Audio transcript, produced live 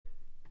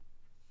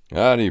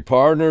Howdy,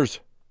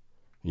 partners.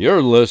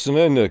 You're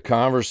listening to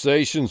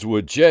Conversations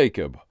with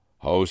Jacob,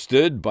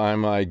 hosted by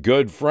my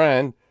good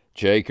friend,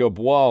 Jacob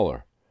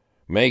Waller.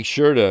 Make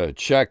sure to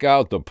check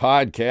out the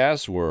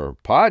podcast where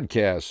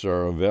podcasts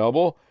are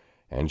available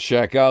and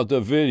check out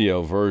the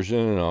video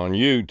version on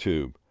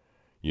YouTube.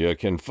 You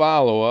can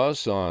follow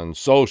us on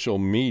social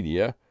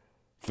media.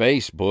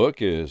 Facebook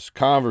is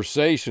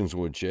Conversations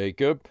with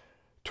Jacob.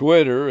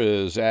 Twitter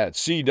is at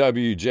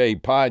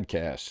CWJ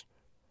Podcast.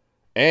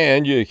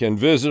 And you can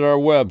visit our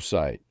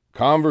website,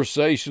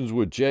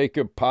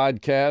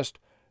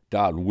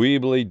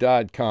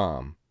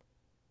 conversationswithjacobpodcast.weebly.com.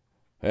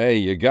 Hey,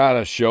 you got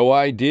a show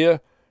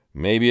idea?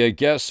 Maybe a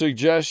guest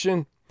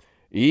suggestion?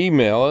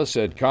 Email us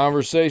at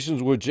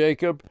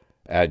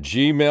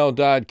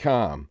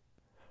conversationswithjacob@gmail.com.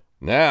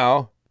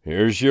 Now,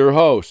 here's your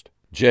host,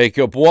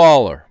 Jacob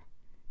Waller.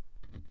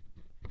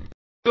 What's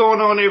going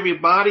on,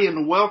 everybody,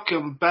 and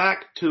welcome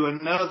back to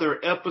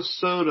another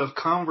episode of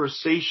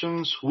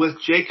Conversations with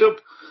Jacob.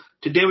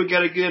 Today we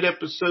got a good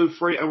episode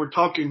for you, and we're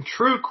talking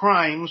true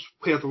crimes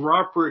with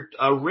Robert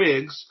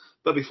Riggs.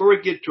 But before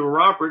we get to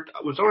Robert,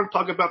 I was going to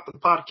talk about the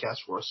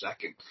podcast for a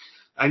second.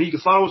 And you can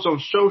follow us on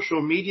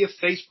social media,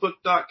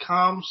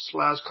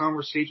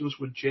 facebook.com/Conversations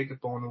with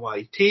Jacob on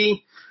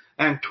YT,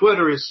 and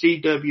Twitter is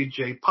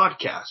CWJ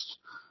Podcast.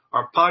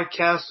 Our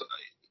podcast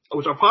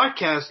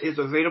is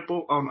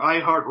available on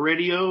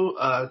iHeartRadio,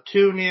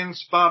 TuneIn,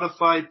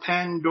 Spotify,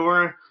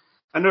 Pandora,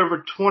 and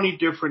over 20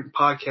 different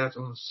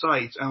podcasting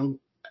sites. And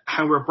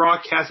we're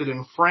broadcasted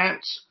in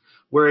France,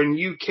 we're in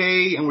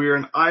UK, and we're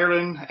in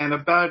Ireland, and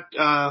about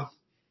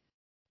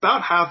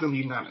half in the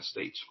United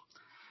States.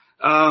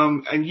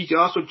 And you can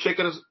also check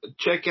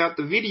out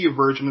the video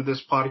version of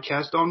this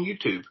podcast on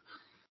YouTube.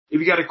 If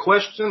you got a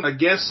question, a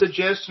guest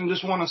suggestion,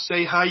 just want to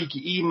say hi, you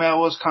can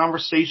email us,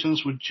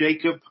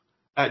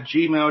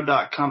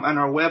 conversationswithjacob@gmail.com, and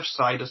our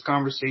website is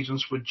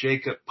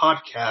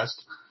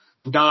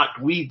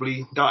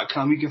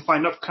conversationswithjacobpodcast.weebly.com. You can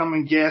find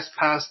upcoming guests,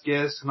 past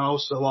guests, and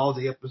also all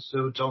the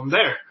episodes on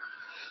there.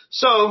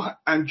 So,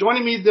 and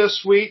joining me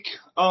this week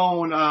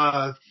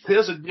on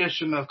his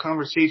edition of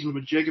Conversations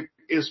with Jacob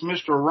is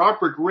Mr.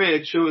 Robert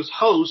Riggs, who is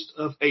host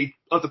of the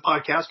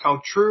podcast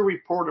called True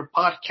Reporter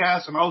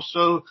Podcast, and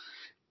also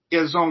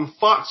is on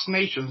Fox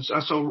Nations.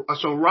 So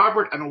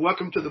Robert, and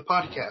welcome to the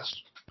podcast.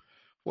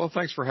 Well,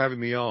 thanks for having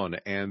me on.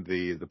 And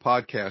the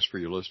podcast for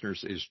your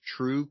listeners is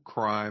True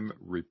Crime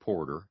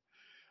Reporter.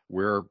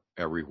 We're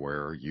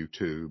everywhere,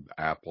 YouTube,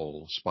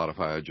 Apple,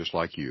 Spotify, just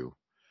like you.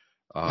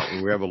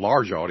 And we have a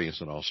large audience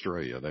in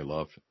Australia. They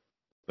love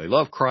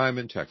crime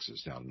in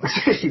Texas down in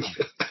Australia.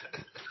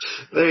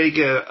 There you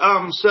go.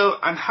 So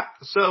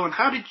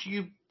how did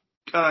you,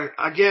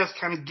 I guess,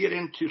 kind of get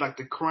into like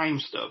the crime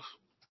stuff?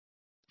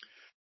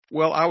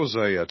 Well, I was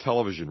a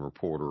television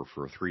reporter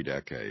for 3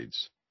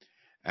 decades,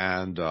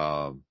 and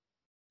kind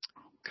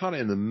of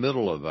in the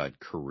middle of that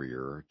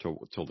career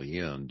till the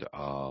end,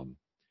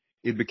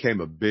 it became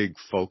a big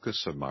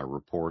focus of my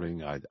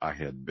reporting. I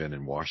had been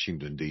in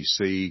Washington,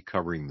 D.C.,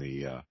 covering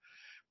the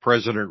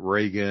President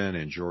Reagan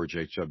and George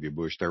H.W.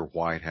 Bush, their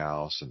White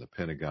House and the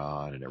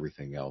Pentagon and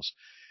everything else.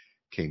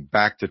 Came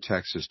back to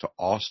Texas, to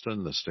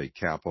Austin, the state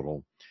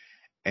capital,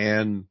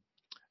 and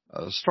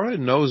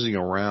started nosing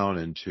around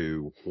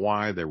into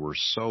why there were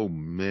so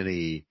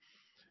many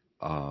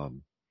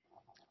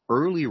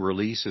early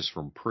releases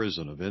from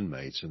prison of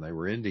inmates, and they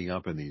were ending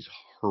up in these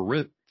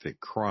horrific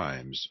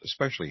crimes,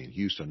 especially in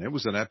Houston. It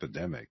was an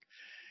epidemic.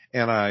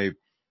 And I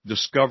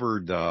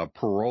discovered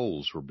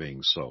paroles were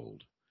being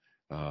sold.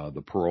 Part of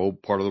the parole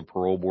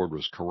board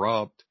was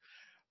corrupt.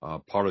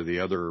 Part of the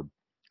other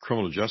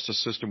criminal justice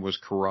system was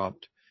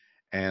corrupt.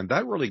 And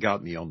that really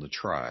got me on the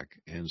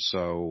track. And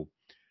so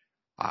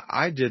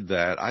I did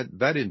that.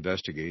 That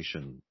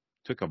investigation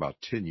took about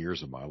 10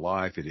 years of my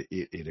life. It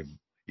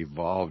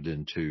evolved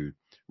into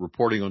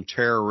reporting on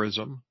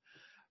terrorism.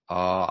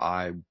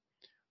 I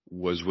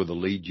was with a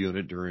lead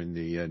unit during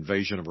the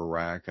invasion of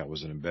Iraq. I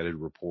was an embedded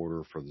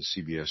reporter for the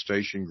CBS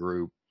station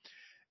group,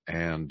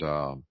 and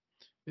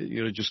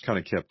it just kind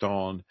of kept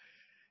on.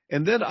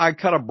 And then I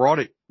kind of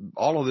brought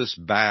all of this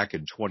back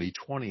in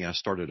 2020. I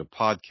started a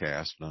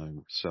podcast, and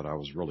I said I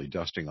was really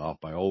dusting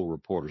off my old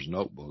reporter's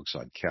notebooks.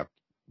 I'd kept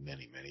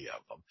many, many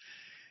of them,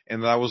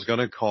 and I was going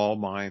to call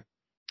my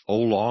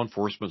old law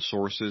enforcement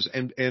sources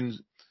and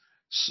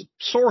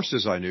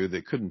sources I knew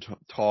that couldn't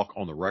talk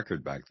on the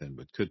record back then,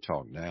 but could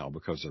talk now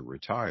because they're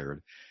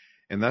retired.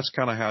 And that's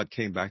kind of how it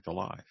came back to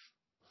life.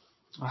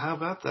 Well, how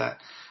about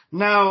that?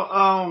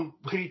 Now,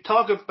 when you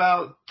talk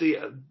about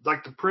the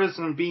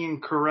prison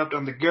being corrupt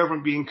and the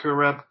government being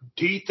corrupt,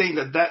 do you think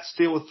that that's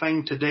still a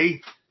thing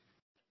today?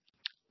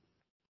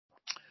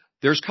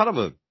 There's kind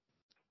of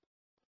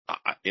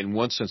in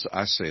one sense,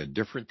 I say a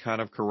different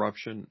kind of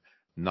corruption.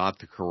 Not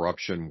the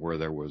corruption where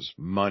there was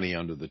money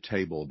under the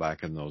table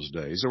back in those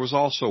days. There was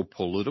also a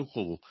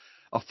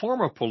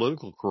form of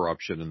political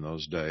corruption in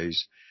those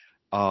days.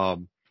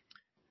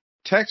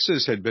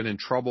 Texas had been in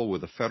trouble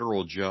with a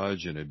federal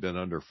judge and had been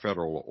under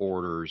federal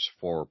orders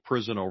for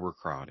prison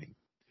overcrowding.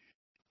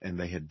 and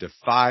they had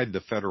defied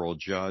the federal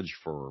judge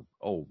for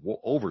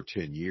over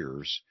 10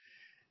 years.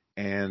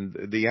 And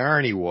the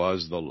irony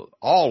was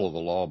all of the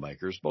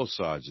lawmakers, both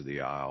sides of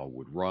the aisle,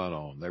 would run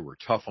on. They were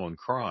tough on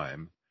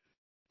crime,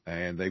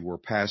 and they were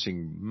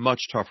passing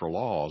much tougher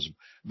laws,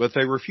 but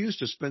they refused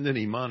to spend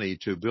any money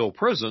to build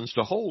prisons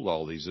to hold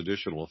all these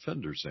additional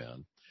offenders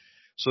in.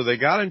 So they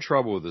got in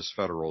trouble with this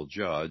federal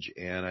judge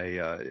and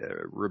a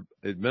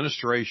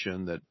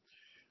administration that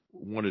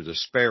wanted to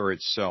spare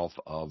itself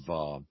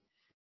of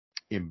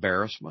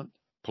embarrassment,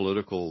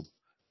 political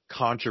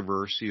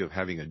controversy of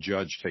having a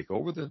judge take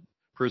over the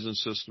prison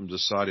system,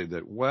 decided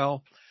that,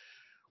 well,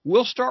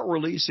 we'll start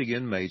releasing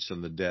inmates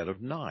in the dead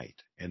of night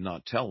and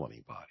not tell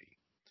anybody.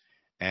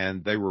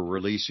 And they were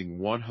releasing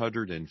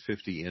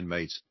 150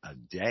 inmates a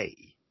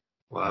day.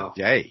 Wow. A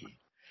day.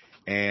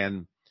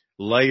 And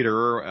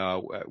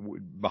later,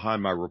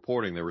 behind my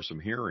reporting, there were some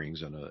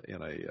hearings, and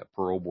a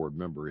parole board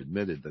member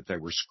admitted that they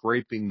were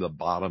scraping the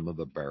bottom of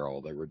the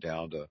barrel. They were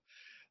down to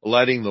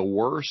letting the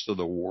worst of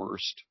the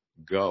worst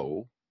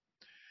go.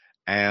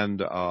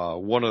 And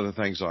one of the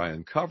things I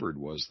uncovered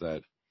was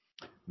that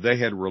they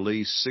had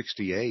released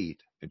 68,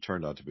 it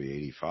turned out to be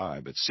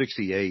 85, but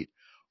 68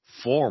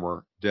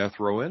 former death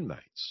row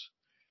inmates.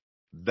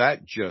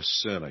 That just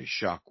sent a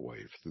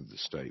shockwave through the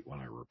state when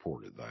I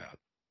reported that.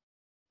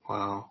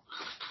 Wow.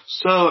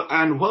 So,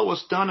 and what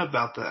was done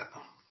about that?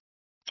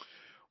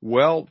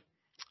 Well,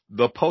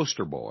 the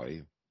poster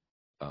boy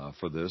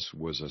for this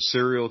was a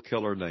serial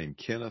killer named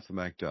Kenneth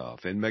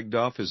McDuff. And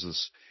McDuff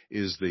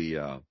is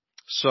the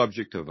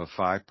subject of a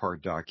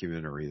 5-part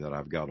documentary that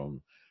I've got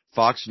on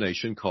Fox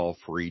Nation called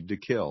Freed to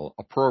Kill,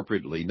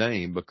 appropriately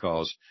named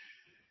because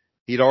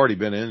he'd already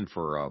been in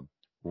for a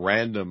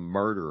random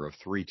murder of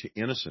 3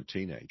 innocent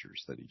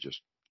teenagers that he just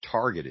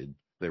targeted.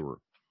 They were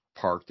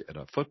parked at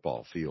a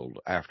football field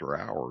after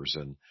hours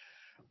and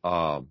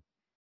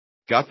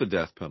got the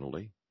death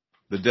penalty.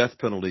 The death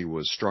penalty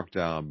was struck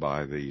down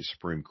by the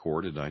Supreme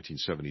Court in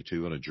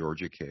 1972 in a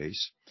Georgia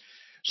case.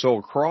 So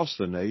across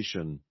the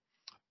nation,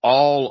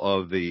 all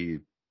of the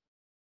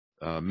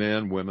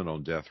men, women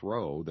on death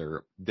row,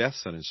 their death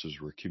sentences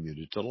were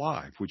commuted to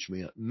life, which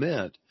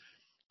meant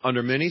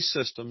under many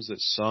systems that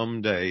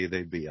someday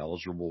they'd be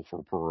eligible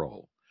for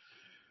parole.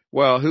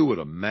 Well, who would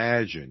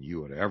imagine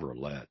you would ever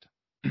let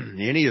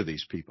any of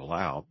these people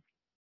out?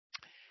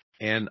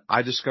 And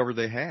I discovered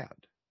they had.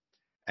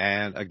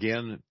 And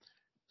again,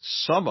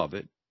 some of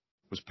it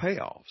was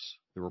payoffs.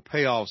 There were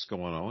payoffs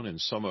going on, and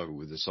some of it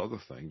was this other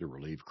thing to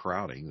relieve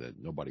crowding that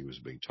nobody was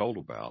being told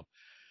about.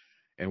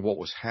 And what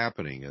was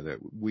happening is that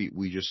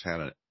we just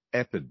had an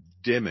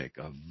epidemic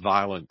of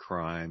violent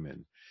crime,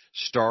 and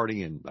starting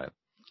in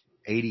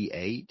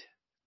 88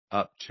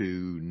 up to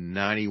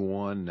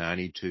 91,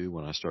 92,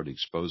 when I started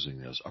exposing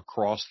this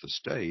across the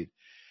state.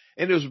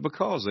 And it was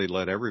because they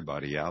let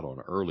everybody out on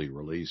early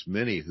release,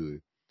 many who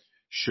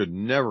should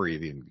never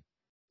even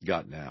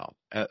gotten out.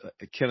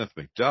 Kenneth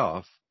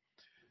McDuff,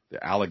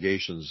 the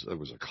allegations, there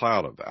was a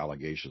cloud of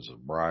allegations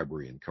of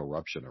bribery and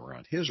corruption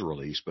around his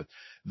release. But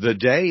the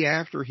day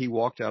after he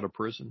walked out of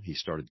prison, he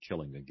started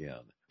killing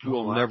again.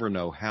 We'll never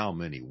know how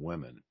many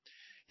women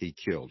he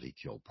killed. He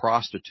killed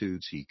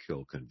prostitutes. He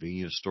killed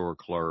convenience store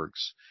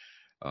clerks.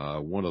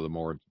 One of the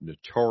more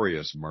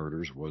notorious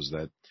murders was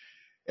that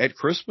at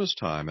Christmas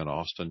time in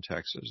Austin,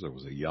 Texas, there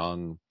was a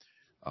young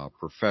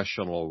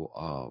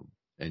professional,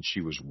 and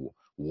she was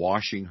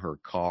washing her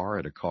car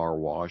at a car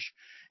wash,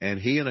 and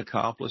he and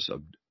accomplice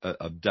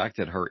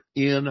abducted her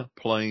in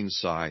plain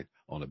sight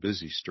on a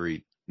busy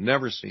street,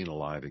 never seen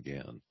alive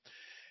again.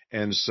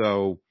 And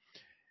so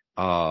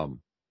I,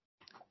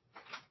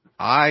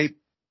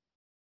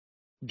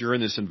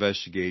 during this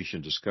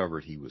investigation,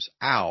 discovered he was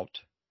out,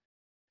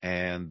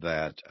 and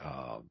that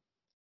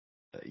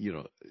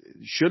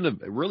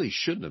shouldn't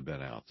have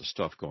been out, the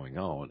stuff going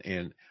on.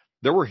 And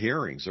there were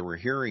hearings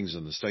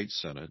in the state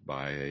Senate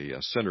by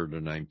a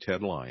senator named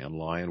Ted Lyon.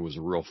 Lyon was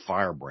a real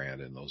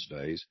firebrand in those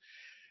days.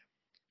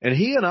 And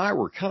he and I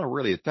were kind of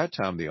really at that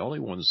time the only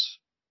ones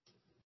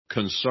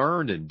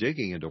concerned and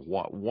digging into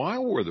why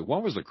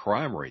was the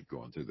crime rate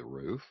going through the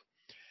roof.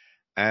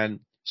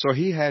 And so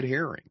he had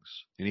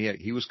hearings, and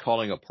he was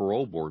calling up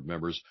parole board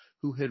members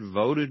who had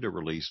voted to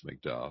release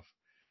McDuff.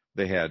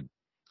 They had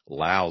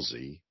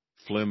lousy,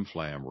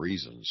 flim-flam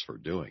reasons for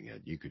doing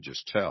it. You could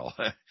just tell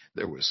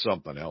there was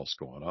something else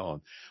going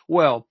on.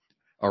 Well,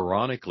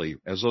 ironically,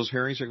 as those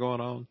hearings are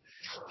going on,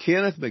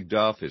 Kenneth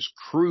McDuff is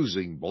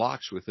cruising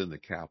blocks within the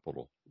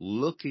Capitol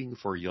looking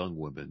for young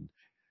women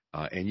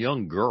and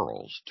young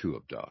girls to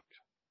abduct.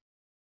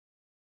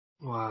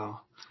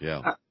 Wow.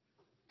 Yeah.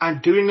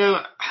 And do you know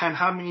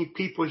how many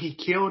people he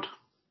killed?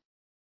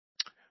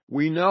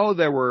 We know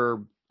there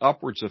were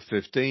upwards of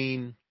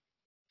 15.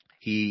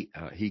 He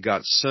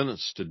got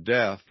sentenced to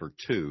death for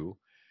 2,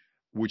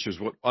 which is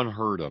what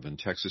unheard of in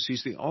Texas.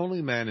 He's the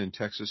only man in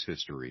Texas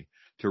history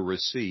to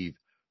receive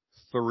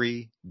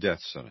 3 death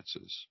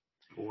sentences.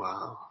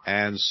 Wow.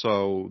 And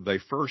so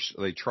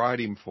they tried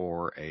him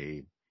for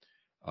a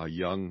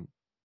young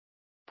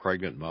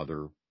pregnant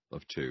mother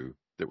of 2.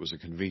 that was a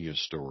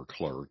convenience store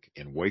clerk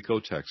in Waco,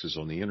 Texas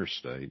on the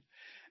interstate.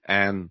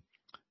 And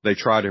they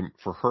tried him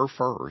for her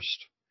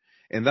first.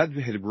 And that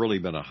had really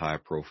been a high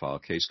profile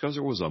case because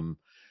there was a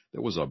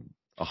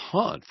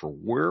hunt for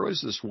where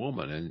is this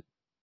woman. And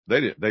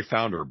they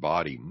found her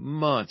body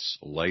months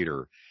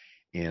later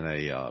in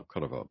a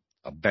kind of a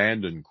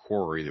abandoned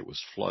quarry that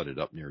was flooded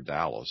up near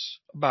Dallas,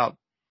 about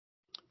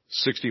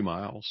 60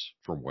 miles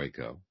from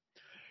Waco.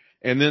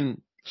 And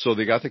then, so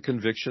they got the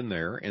conviction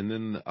there. And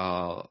then,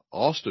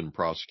 Austin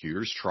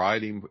prosecutors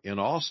tried him in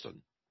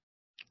Austin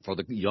for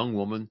the young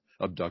woman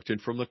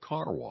abducted from the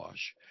car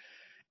wash.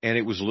 And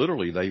it was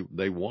literally,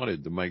 they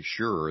wanted to make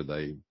sure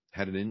they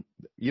had the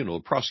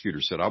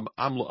prosecutor said,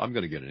 I'm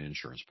going to get an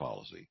insurance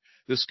policy.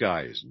 This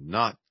guy is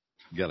not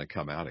going to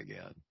come out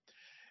again.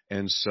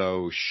 And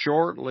so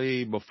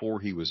shortly before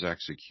he was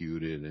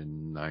executed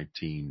in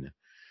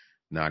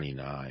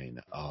 1999,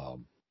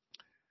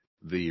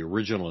 the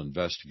original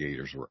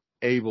investigators were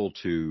able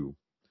to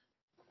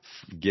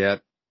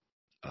get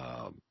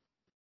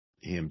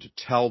him to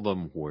tell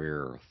them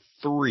where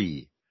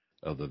 3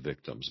 of the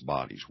victims'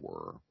 bodies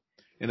were.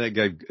 And they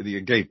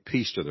gave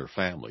peace to their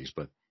families,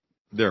 but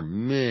there are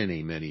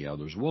many, many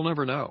others. We'll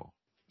never know.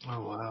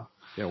 Oh, wow.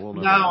 Yeah, we'll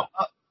never know.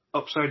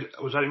 Sorry,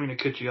 I didn't mean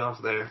to cut you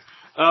off there.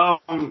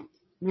 Now,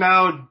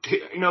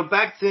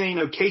 back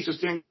then, cases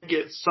didn't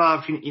get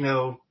solved,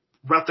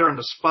 right there on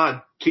the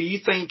spot. Do you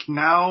think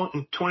now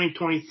in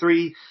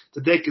 2023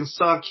 that they can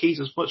solve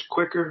cases much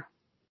quicker?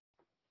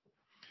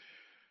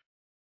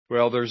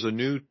 Well, there's a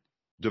new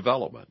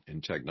development in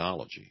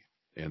technology,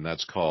 and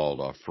that's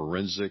called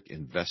forensic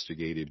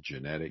investigative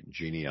genetic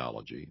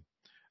genealogy.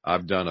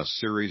 I've done a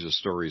series of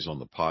stories on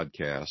the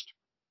podcast,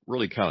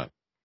 really kind of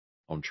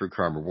on True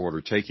Crime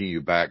Reporter, taking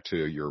you back to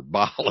your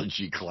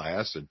biology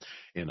class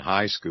in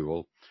high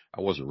school.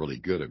 I wasn't really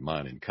good at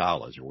mine in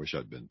college. I wish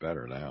I'd been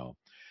better now.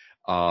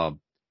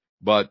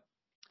 But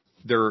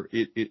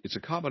it's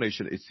a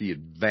combination. It's the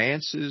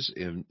advances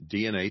in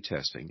DNA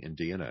testing and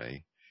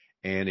DNA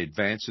and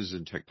advances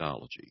in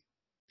technology.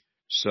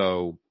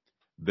 So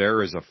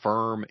there is a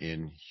firm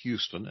in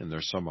Houston, and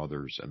there's some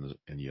others in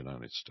the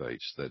United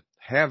States that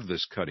have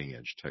this cutting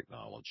edge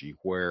technology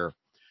where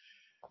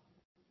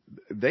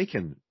they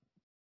can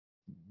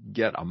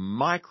get a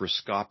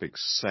microscopic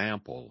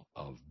sample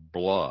of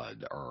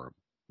blood or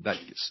that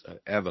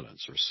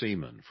evidence or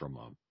semen from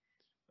a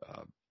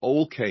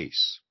old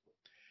case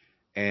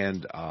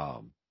and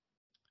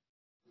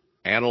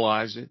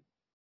analyze it,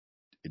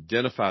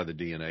 identify the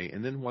DNA,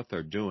 and then what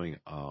they're doing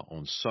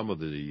on some of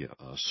the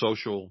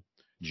social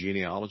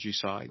genealogy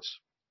sites,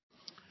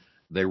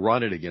 they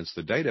run it against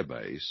the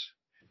database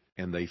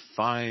and they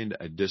find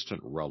a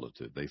distant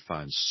relative. They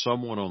find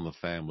someone on the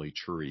family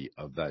tree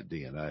of that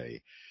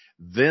DNA.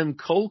 Then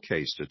cold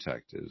case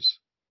detectives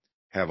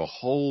have a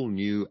whole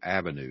new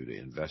avenue to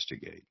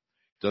investigate.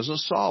 Doesn't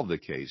solve the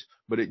case,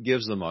 but it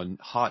gives them a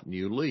hot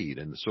new lead.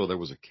 And so there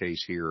was a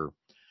case here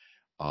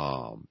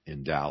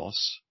in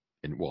Dallas,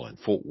 in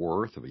Fort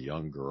Worth, of a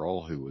young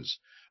girl who was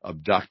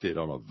abducted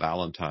on a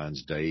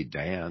Valentine's Day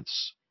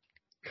dance.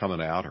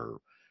 Coming out, her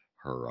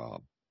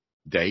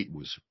date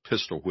was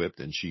pistol whipped,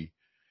 and she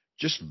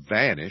just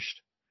vanished.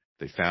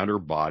 They found her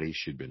body.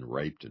 She'd been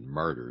raped and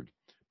murdered,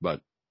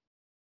 but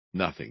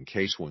nothing.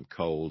 Case went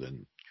cold,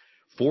 and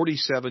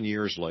 47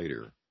 years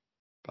later,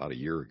 about a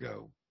year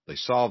ago, they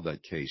solved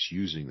that case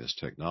using this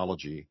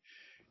technology,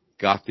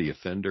 got the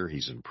offender.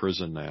 He's in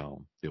prison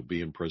now. He'll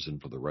be in prison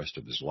for the rest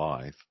of his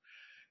life.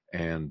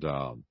 And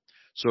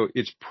so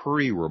it's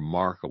pretty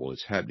remarkable.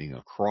 It's happening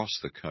across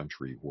the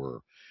country where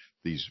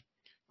these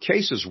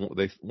cases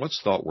they once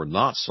thought were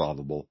not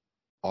solvable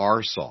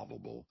are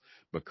solvable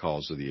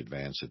because of the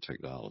advance of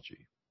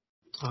technology.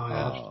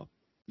 Oh,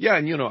 yeah. Yeah,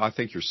 and I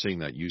think you're seeing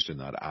that used in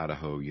that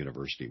Idaho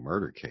University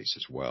murder case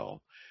as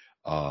well.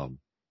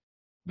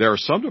 There are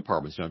some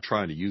departments now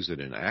trying to use it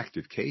in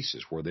active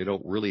cases where they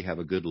don't really have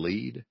a good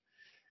lead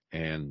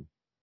and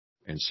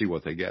see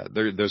what they get.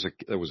 There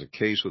was a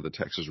case with the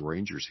Texas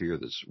Rangers here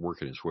that's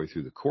working its way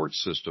through the court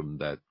system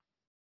that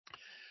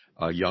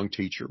a young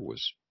teacher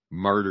was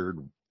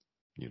murdered,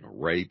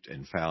 raped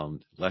and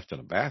found left in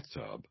a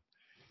bathtub.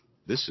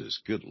 This is,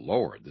 good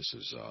Lord, this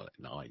is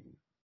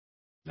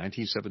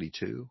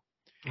 1972.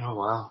 Oh,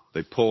 wow.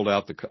 They pulled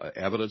out the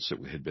evidence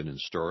that had been in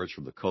storage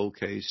from the cold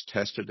case,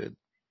 tested it,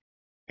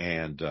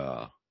 and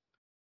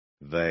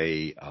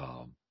they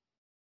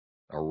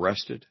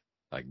arrested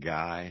a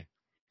guy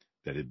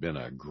that had been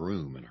a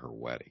groom in her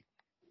wedding.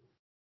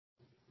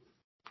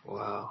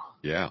 Wow.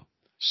 Yeah.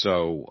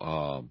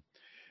 So,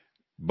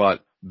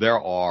 but there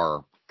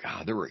are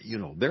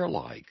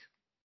like,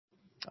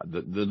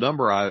 the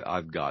number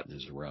I've gotten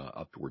is around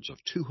upwards of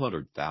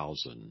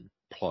 200,000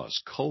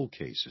 plus cold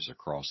cases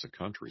across the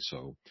country.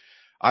 So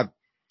I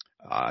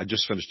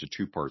just finished a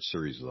 2-part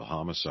series of the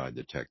homicide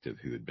detective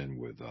who had been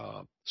with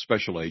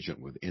special agent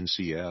with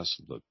NCS,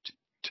 the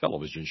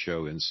television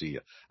show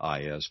NCIS,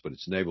 but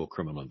it's Naval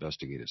Criminal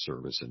Investigative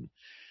Service. And,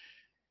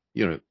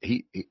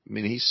 he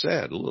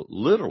said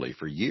literally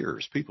for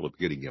years, people are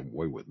getting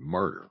away with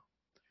murder.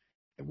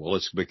 And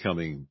it's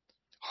becoming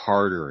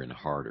harder and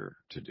harder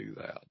to do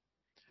that.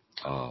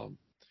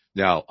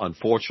 Now,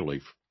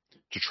 unfortunately,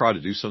 to try to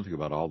do something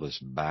about all this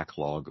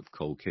backlog of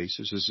cold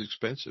cases is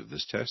expensive.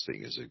 This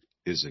testing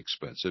is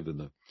expensive, and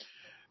the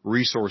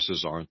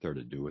resources aren't there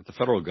to do it. The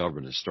federal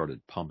government has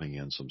started pumping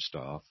in some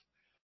stuff,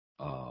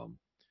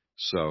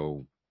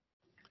 so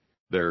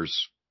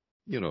there's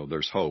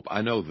there's hope.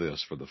 I know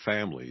this for the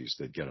families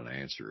that get an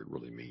answer. It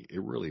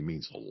really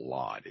means a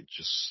lot. It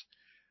just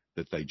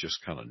that they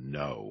just kind of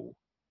know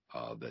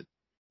that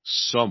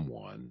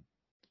someone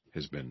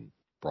has been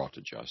brought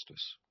to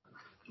justice.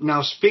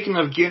 Now, speaking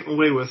of getting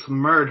away with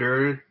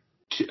murder,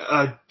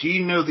 do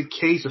you know the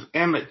case of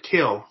Emmett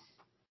Till?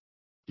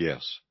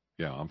 Yes.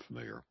 Yeah, I'm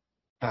familiar.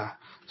 Yeah.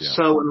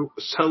 So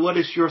what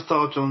is your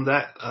thoughts on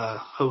that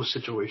whole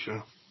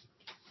situation?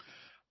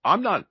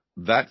 I'm not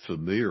that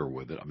familiar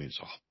with it. I mean,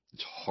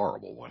 it's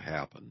horrible what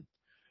happened.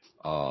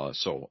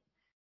 So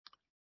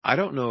I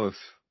don't know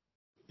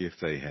if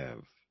they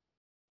have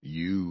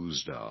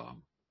used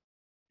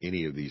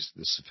any of this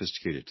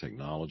sophisticated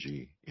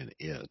technology in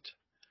it.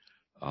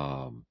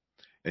 And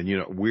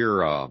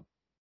we're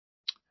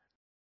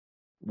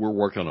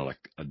working on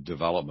a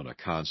development, a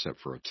concept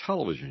for a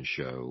television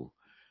show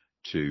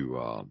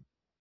to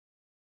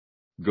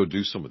go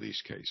do some of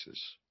these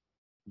cases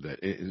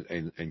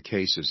and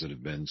cases that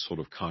have been sort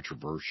of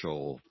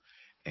controversial,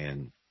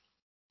 and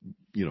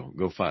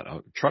go find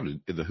try to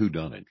the who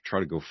done it, try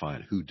to go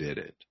find who did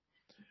it.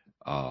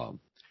 And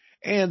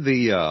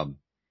the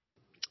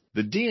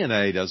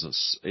DNA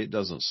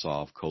doesn't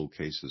solve cold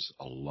cases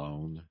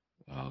alone.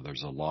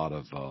 There's a lot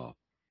of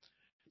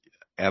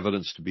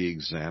evidence to be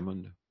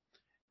examined,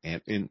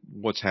 and in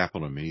what's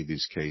happened in many of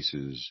these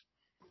cases,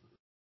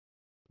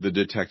 the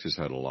detectives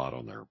had a lot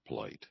on their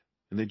plate,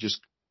 and they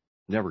just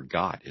never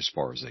got as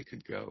far as they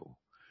could go.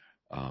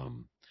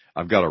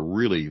 I've got a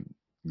really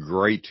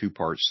great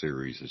 2-part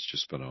series that's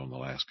just been on the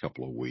last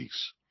couple of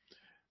weeks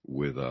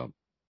with a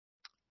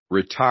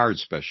retired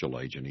special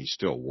agent. He's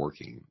still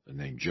working,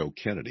 named Joe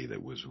Kennedy,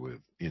 that was with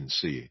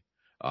NCIS.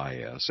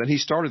 And he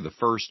started the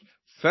first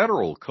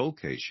federal cold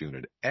case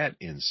unit at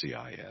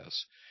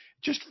NCIS.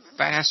 Just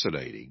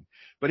fascinating.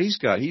 But he's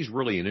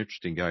really an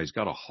interesting guy. He's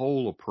got a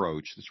whole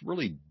approach that's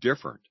really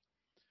different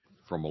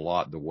from a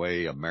lot the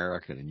way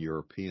American and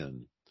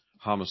European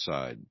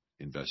homicide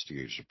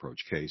investigators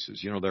approach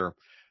cases.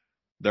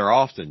 They're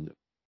often,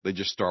 they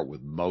just start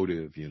with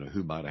motive,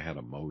 who might have had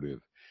a motive.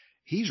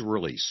 He's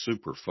really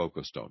super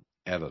focused on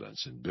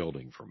evidence and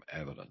building from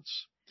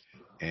evidence.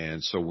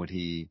 And so when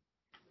he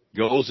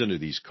goes into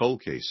these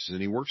cold cases,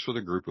 and he works with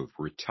a group of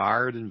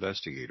retired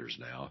investigators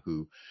now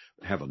who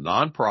have a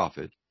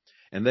nonprofit,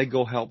 and they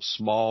go help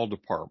small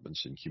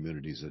departments in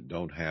communities that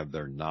don't have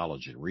their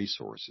knowledge and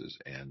resources,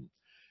 and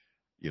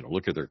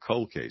look at their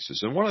cold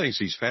cases. And one of the things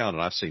he's found,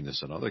 and I've seen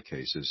this in other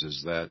cases,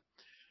 is that,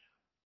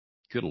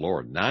 good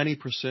Lord,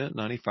 90%,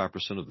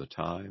 95% of the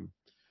time,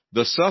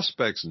 the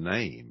suspect's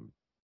name,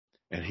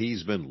 and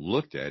he's been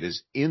looked at,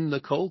 is in the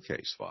cold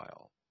case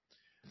file.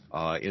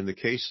 In the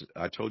case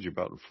I told you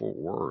about in Fort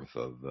Worth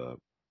of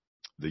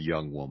the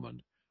young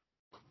woman,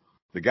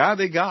 the guy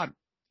they got,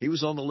 he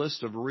was on the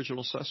list of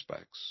original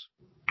suspects.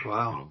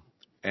 Wow.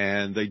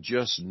 And they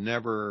just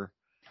never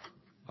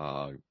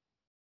had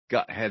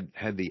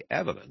the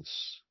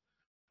evidence,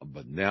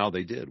 but now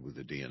they did with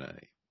the DNA.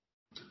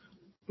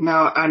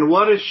 Now, and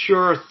what is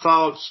your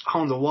thoughts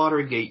on the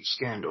Watergate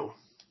scandal?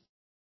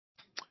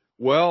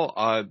 Well,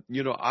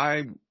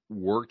 I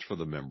worked for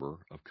the member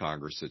of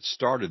Congress that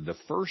started the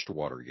first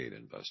Watergate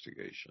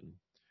investigation.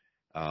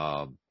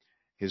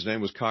 His name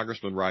was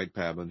Congressman Wright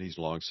Padman. He's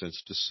long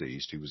since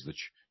deceased. He was the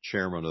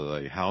chairman of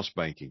the House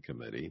Banking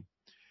Committee.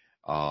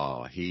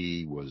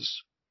 He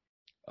was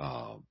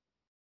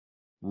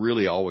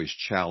really always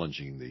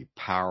challenging the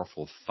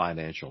powerful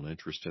financial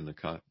interest in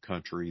the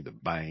country, the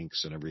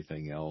banks and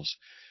everything else.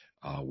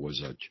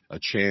 Was a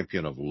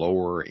champion of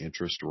lower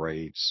interest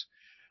rates.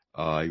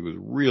 He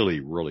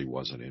really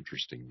was an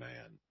interesting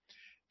man.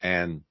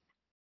 And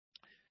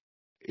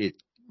it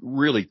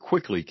really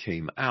quickly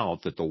came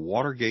out that the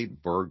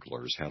Watergate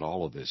burglars had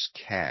all of this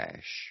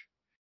cash.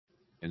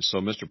 And so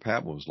Mr.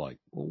 Patman was like,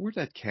 well, where'd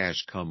that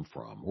cash come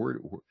from?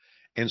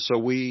 And so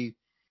we,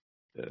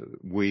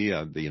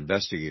 the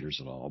investigators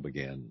and all,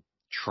 began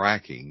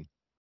tracking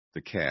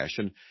the cash.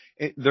 And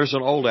there's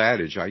an old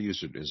adage, I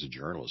use it as a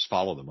journalist,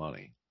 follow the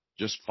money.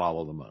 Just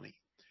follow the money.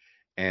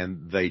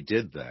 And they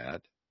did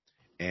that.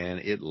 And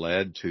it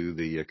led to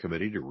the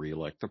committee to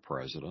reelect the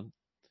president.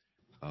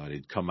 It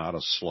had come out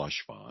of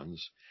slush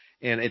funds.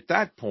 And at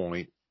that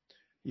point,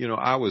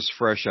 I was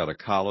fresh out of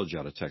college,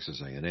 out of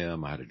Texas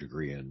A&M. I had a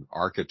degree in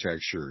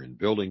architecture and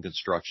building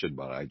construction,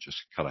 but I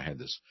just kind of had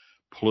this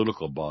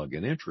political bug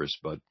and interest.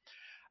 But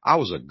I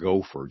was a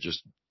gopher,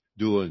 just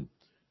doing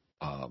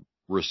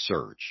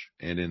research.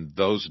 And in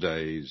those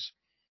days,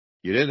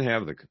 you didn't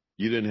have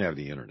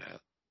the internet.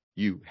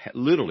 You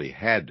literally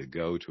had to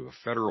go to a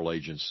federal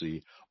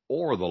agency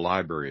or the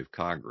Library of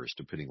Congress,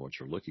 depending what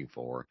you're looking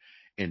for,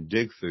 and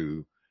dig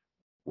through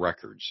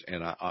records.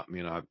 And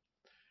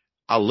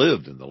I I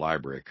lived in the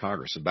Library of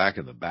Congress, and back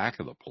in the back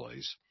of the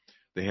place,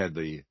 they had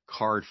the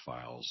card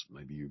files.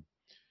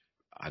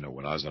 I know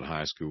when I was in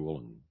high school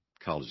and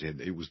college,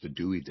 it was the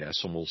Dewey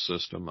Decimal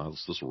System.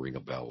 This will ring a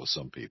bell with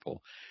some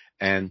people.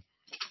 And,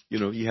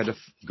 you had to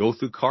go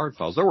through card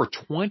files. There were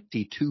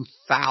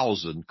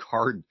 22,000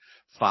 card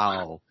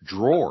file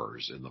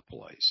drawers in the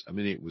place. I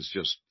mean, it was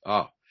just,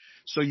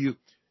 so you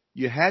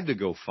had to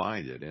go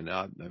find it. And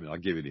I'll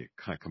give you the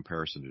kind of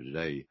comparison to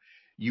today.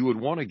 You would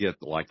want to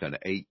get like an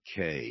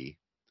 8K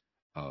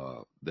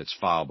that's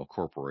filed by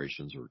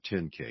corporations, or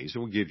 10Ks. It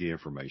will give you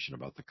information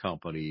about the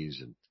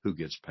companies and who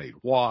gets paid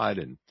what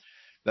and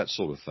that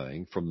sort of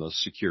thing from the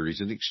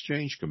Securities and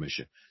Exchange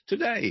Commission.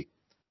 Today,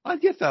 I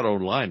get that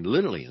online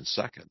literally in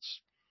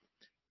seconds.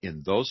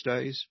 In those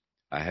days,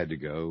 I had to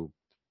go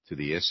to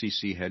the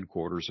SEC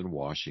headquarters in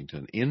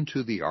Washington,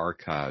 into the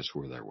archives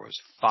where there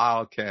was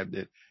file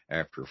cabinet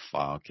after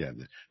file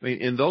cabinet. I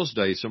mean, in those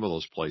days, some of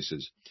those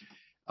places,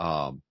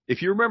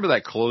 if you remember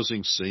that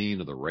closing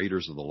scene of the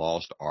Raiders of the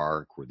Lost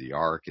Ark, where the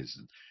Ark is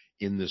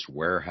in this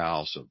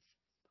warehouse of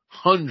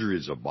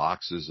hundreds of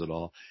boxes and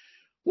all,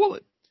 well,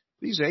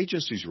 these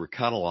agencies were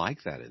kind of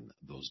like that in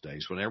those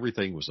days when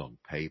everything was on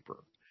paper.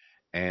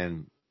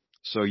 And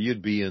so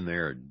you'd be in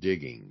there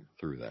digging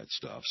through that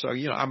stuff. So,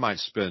 I might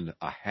spend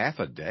a half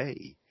a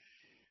day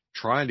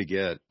trying to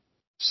get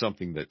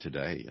something that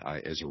today,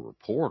 as a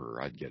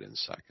reporter, I'd get in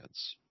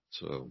seconds.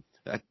 So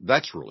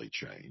that's really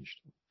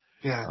changed.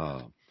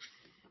 Yeah.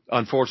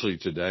 Unfortunately,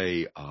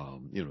 today,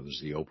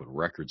 there's the Open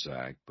Records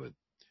Act, but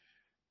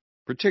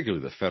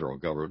particularly the federal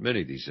government,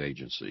 many of these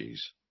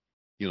agencies,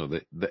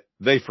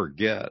 they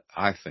forget,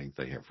 I think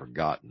they have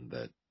forgotten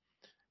that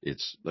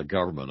it's the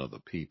government of the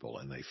people,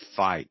 and they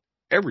fight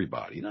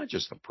everybody, not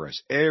just the press,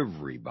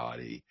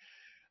 everybody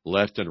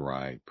left and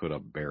right, put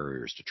up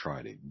barriers to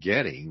try to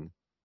getting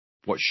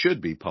what should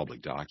be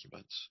public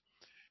documents.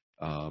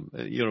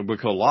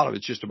 Because a lot of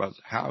it's just about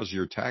how's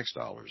your tax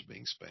dollars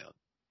being spent.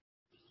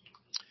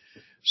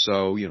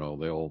 So,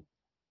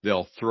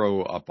 they'll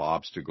throw up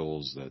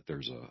obstacles that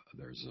there's a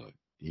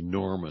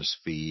enormous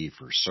fee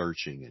for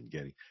searching and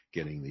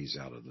getting these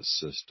out of the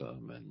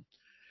system, and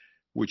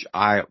which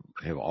I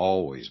have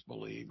always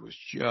believed was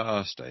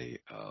just an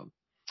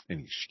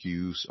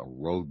excuse, a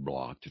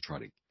roadblock to try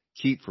to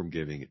keep from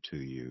giving it to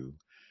you.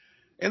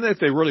 And if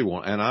they really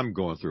want, and I'm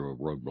going through a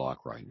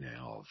roadblock right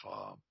now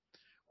of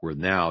where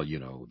now,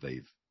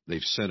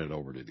 they've sent it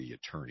over to the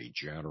Attorney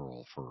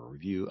General for a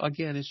review.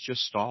 Again, it's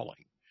just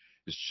stalling.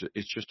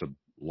 It's just a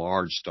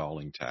large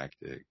stalling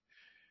tactic.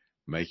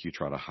 Make you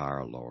try to hire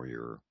a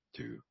lawyer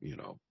to,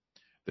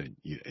 and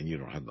you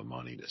don't have the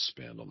money to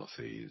spend on the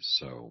fees.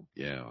 So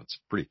yeah,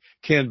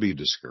 can be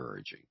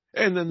discouraging.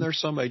 And then there's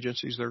some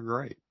agencies that are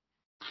great.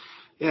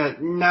 Yeah.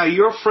 Now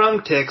you're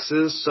from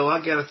Texas, so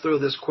I got to throw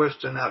this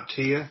question out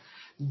to you.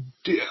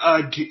 Do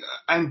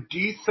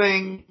you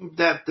think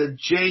that the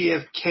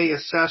JFK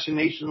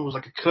assassination was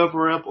like a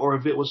cover-up, or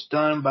if it was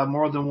done by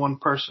more than one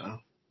person?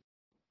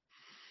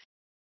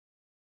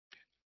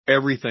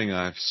 Everything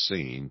I've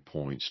seen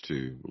points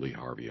to Lee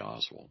Harvey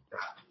Oswald.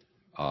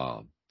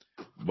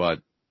 But,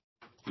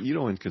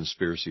 in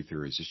conspiracy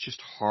theories, it's just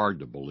hard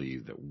to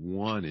believe that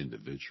one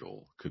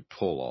individual could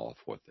pull off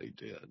what they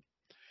did.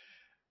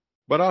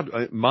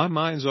 But my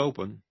mind's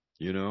open,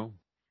 There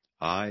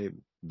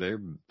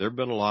have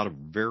been a lot of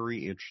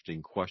very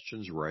interesting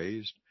questions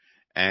raised,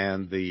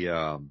 and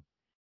it's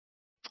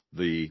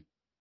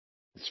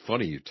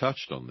funny you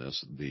touched on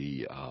this.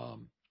 The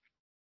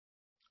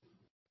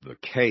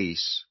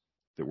case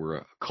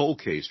a cold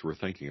case we're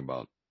thinking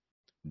about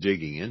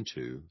digging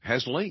into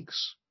has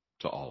links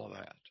to all of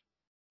that.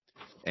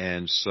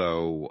 And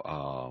so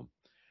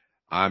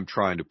I'm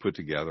trying to put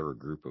together a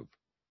group of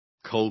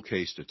cold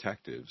case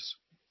detectives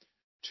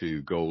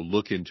to go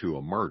look into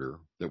a murder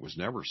that was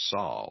never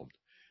solved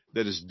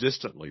that is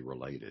distantly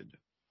related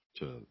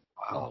to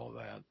all of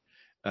that.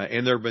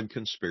 And there have been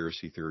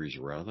conspiracy theories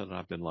around it. And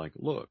I've been like,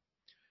 look,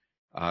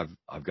 I've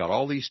got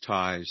all these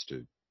ties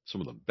to some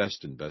of the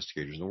best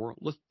investigators in the world.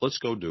 Let's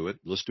go do it.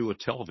 Let's do a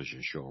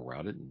television show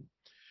around it, and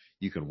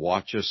you can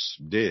watch us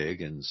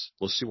dig, and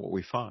let's see what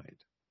we find.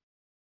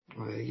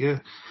 Yeah.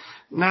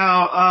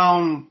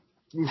 Now,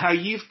 how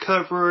you've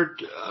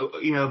covered,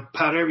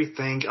 about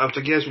everything, I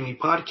guess when you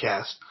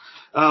podcast.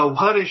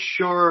 What is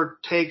your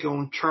take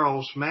on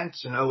Charles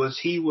Manson? As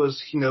he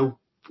was,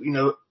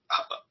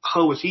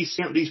 how as he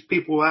sent these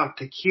people out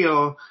to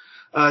kill?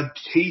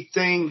 Do you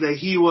think that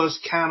he was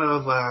kind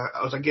of,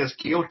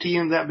 guilty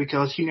in that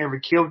because he never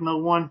killed no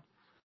one?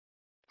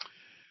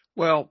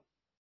 Well,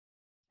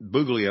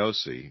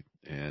 Bugliosi,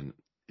 and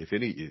if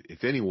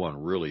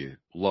anyone really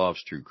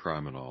loves true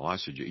crime and all, I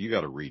suggest you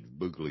got to read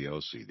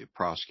Bugliosi, the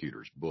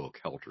prosecutor's book,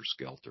 Helter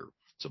Skelter.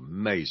 It's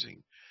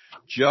amazing,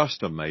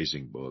 just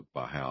amazing book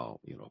by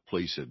how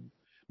police had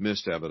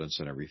missed evidence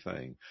and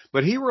everything.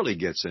 But he really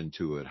gets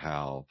into it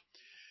how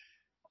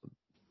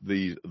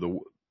the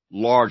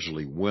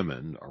largely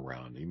women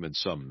around him and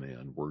some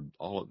men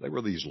they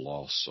were these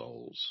lost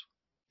souls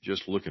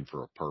just looking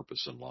for a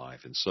purpose in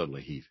life, and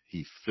suddenly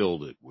he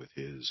filled it with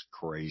his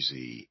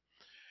crazy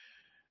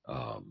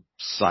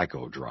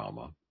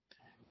psychodrama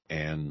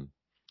and,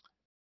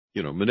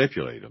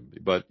 manipulate them.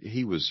 But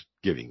he was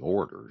giving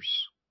orders.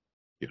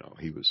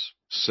 He was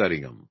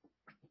setting them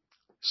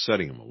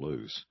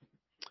loose.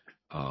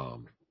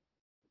 Um,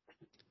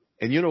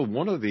 and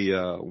one of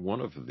the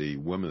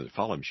women that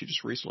followed him, she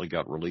just recently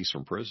got released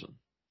from prison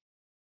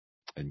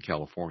in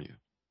California.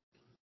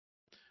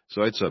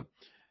 So it's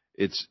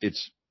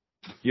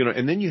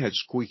and then you had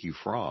Squeaky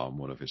Fromm,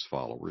 one of his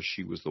followers.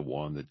 She was the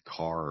one that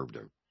carved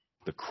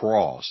the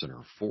cross in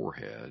her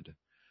forehead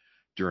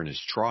during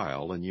his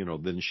trial. And,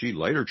 then she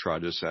later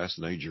tried to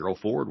assassinate Gerald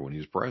Ford when he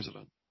was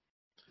president.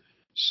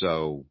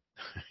 So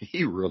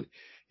he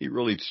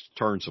really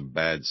turned some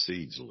bad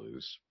seeds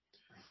loose.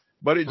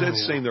 But it did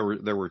seem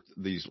there were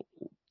these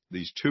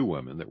two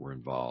women that were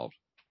involved.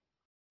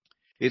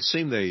 It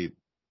seemed they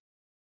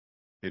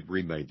had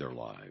remade their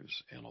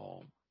lives and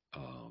all.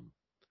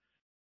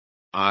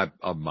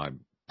 Of my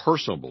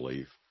personal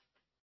belief,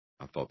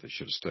 I thought they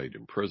should have stayed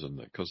in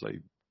prison because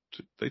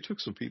they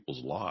took some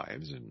people's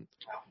lives, and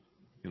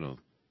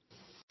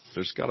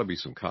there's got to be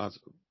some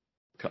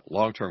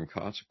long-term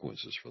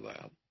consequences for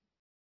that.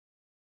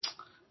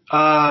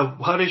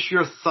 What is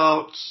your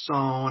thoughts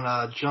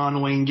on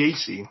John Wayne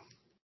Gacy?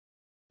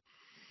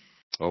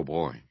 Oh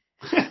boy.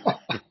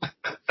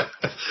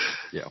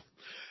 Yeah.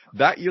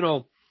 That,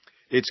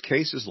 it's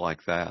cases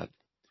like that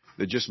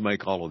just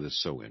make all of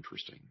this so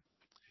interesting,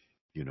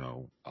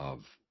 of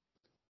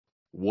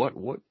what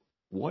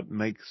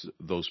makes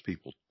those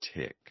people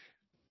tick,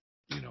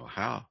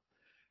 how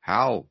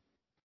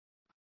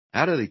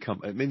do they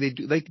come? I mean,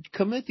 they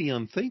commit the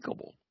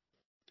unthinkable.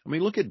 I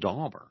mean, look at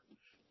Dahmer,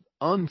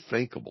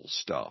 unthinkable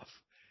stuff,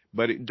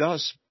 but it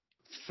does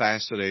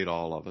fascinate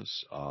all of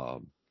us.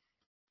 I've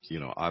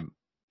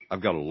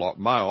got a lot.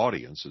 My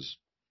audience is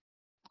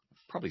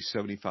probably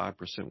 75%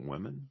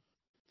 women,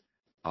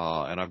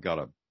 and I've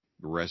got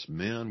the rest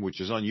men, which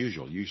is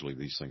unusual. Usually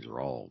these things are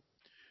all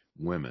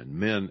women.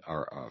 Men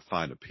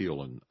find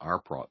appeal in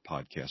our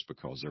podcast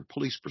because they're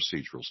police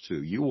procedurals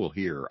too. You will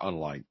hear,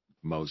 unlike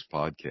most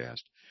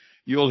podcasts,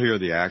 you'll hear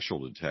the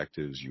actual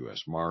detectives,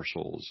 U.S.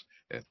 Marshals,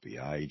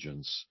 FBI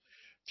agents,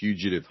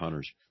 fugitive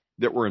hunters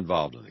that were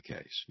involved in the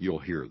case. You'll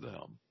hear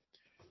them.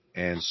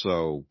 And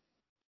so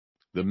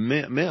the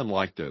men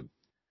like to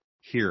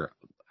hear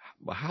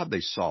how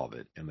they solve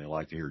it, and they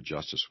like to hear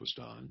justice was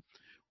done.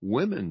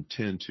 Women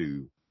tend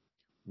to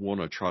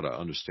want to try to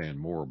understand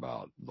more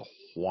about the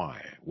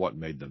why, what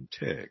made them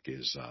tick.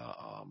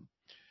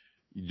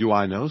 Do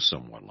I know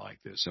someone like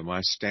this? Am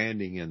I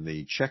standing in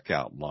the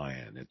checkout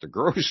line at the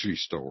grocery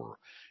store?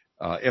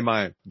 Am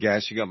I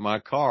gassing up my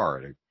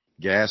car to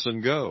gas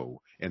and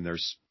go? And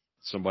there's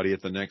somebody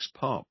at the next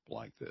pump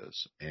like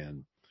this.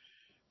 And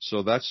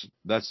so that's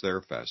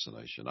their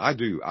fascination.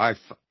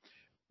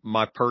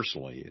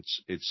 Personally,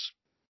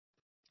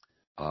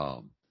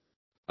 I've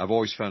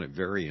always found it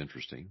very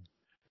interesting.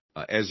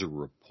 As a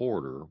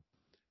reporter,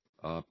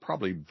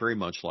 probably very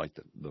much like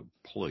the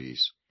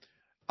police,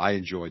 I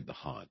enjoyed the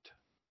hunt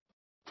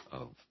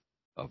of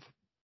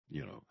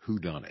who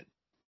done it,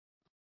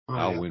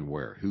 how, when,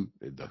 where,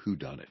 the who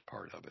done it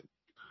part of it.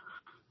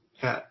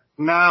 Yeah.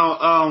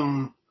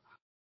 Now,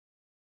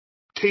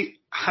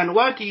 and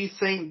why do you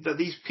think that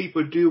these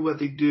people do what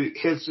they do?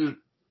 Is it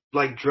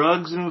like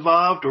drugs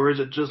involved, or is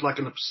it just like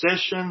an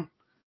obsession?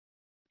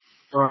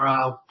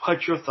 Or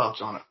what's your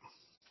thoughts on it?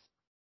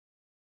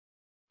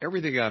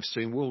 Everything I've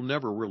seen, we'll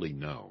never really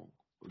know.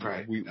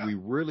 Right. We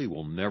really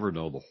will never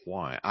know the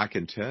why. I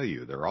can tell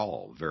you they're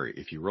all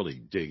if you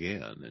really dig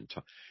in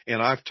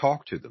and I've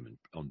talked to them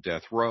on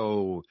death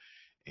row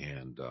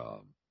and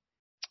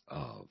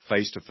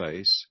face to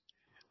face.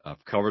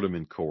 I've covered them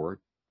in court,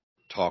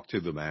 talked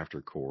to them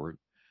after court,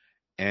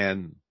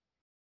 and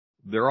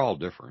they're all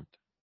different.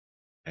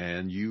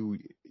 And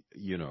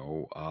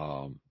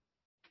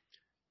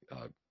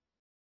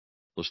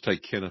let's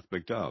take Kenneth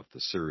McDuff, the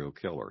serial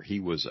killer. He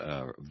was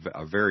a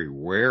very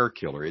rare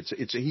killer.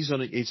 He's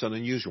an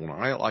unusual one.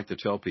 I like to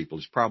tell people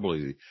he's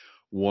probably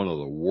one of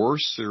the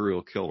worst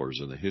serial killers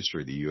in the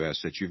history of the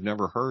U.S. that you've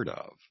never heard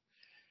of.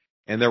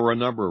 And there were a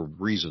number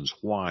of reasons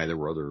why. There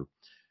were other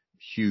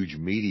huge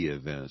media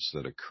events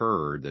that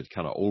occurred that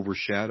kind of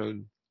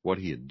overshadowed what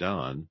he had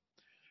done.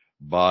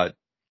 But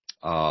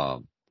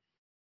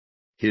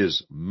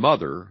his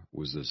mother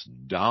was this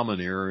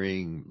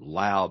domineering,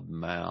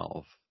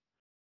 loudmouth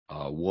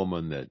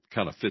woman that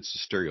kind of fits the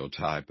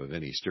stereotype of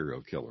any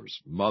serial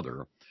killer's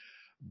mother.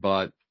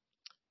 But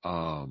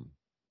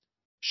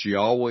she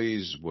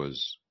always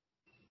was,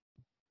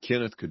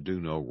 Kenneth could do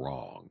no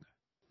wrong.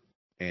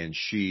 And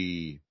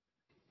she,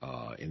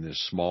 in this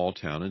small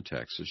town in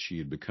Texas, she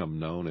had become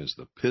known as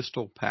the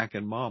pistol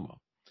packing mama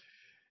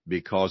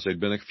because there'd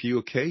been a few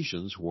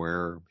occasions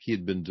where he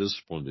had been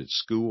disciplined at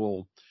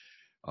school.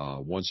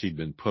 Once he'd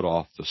been put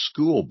off the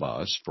school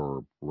bus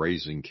for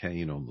raising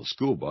Cain on the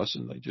school bus,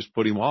 and they just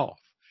put him off.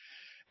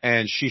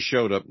 And she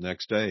showed up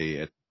next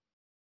day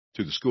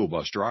to the school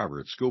bus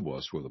driver at school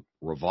bus with a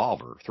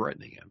revolver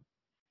threatening him.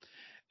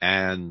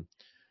 And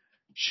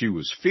She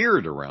was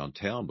feared around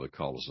town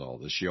because of all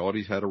this. She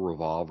always had a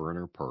revolver in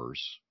her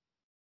purse,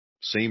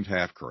 seemed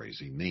half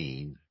crazy,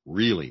 mean,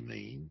 really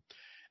mean,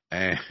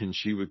 and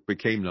she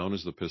became known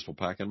as the pistol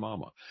packing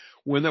mama.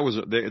 When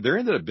there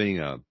ended up being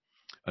a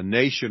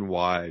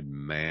nationwide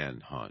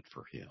manhunt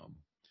for him,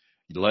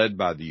 led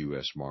by the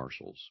U.S.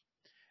 Marshals,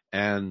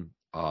 and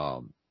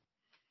kind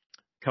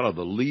of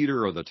the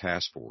leader of the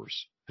task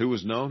force, who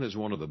was known as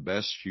one of the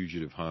best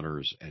fugitive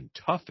hunters and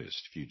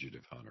toughest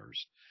fugitive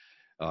hunters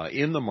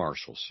in the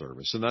Marshal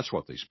Service, and that's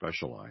what they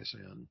specialize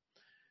in.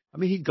 I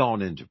mean, he'd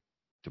gone into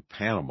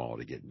Panama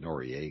to get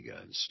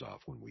Noriega and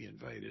stuff when we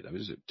invaded. I mean, it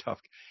was a tough.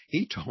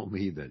 He told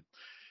me that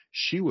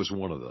she was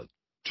one of the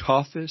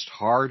toughest,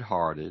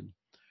 hard-hearted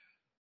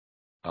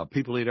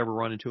people he'd ever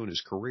run into in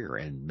his career,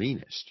 and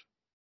meanest.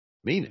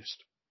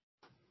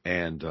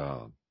 And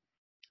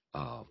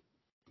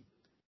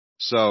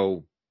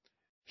so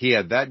he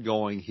had that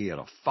going. He had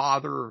a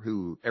father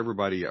who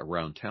everybody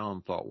around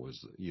town thought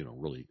was,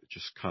 really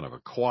just kind of a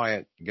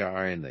quiet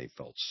guy, and they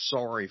felt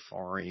sorry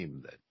for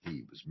him that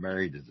he was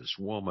married to this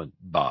woman.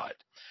 But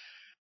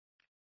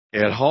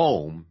at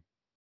home,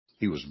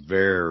 he was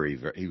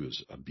he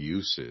was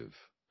abusive,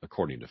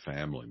 according to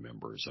family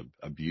members,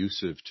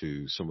 abusive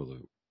to some of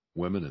the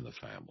women in the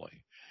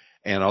family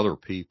and other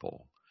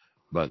people.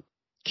 But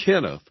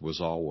Kenneth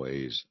was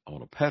always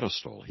on a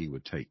pedestal. He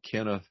would take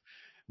Kenneth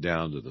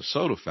down to the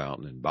soda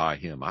fountain and buy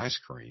him ice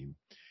cream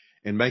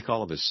and make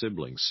all of his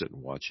siblings sit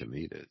and watch him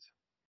eat it.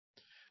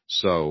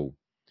 So,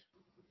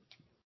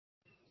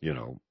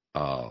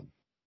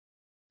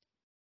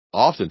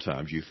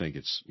 oftentimes you think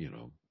it's,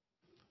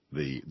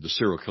 the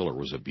serial killer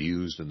was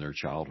abused in their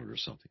childhood or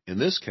something. In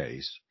this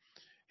case,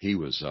 he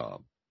was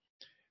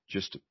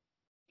just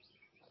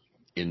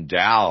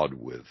endowed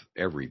with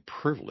every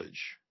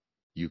privilege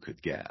you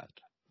could get,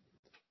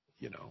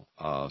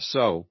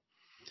 So,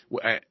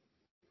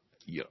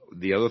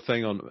 the other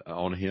thing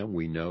on him,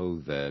 we know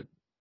that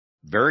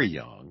very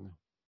young,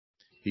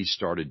 he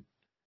started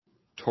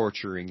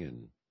torturing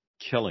and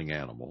killing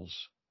animals.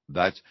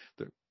 That's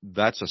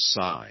a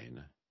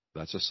sign.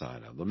 That's a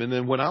sign of them. And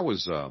then when I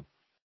was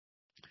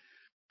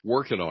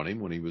working on him,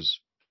 when he was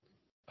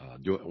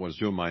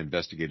doing my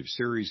investigative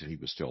series, and he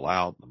was still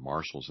out, the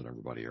marshals and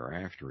everybody are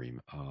after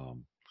him.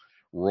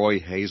 Roy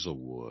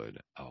Hazelwood,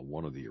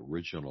 one of the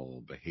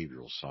original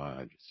behavioral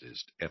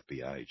scientist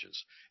FBI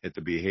agents at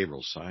the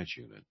Behavioral Science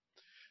Unit,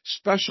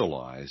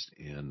 specialized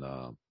in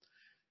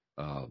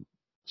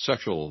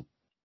sexual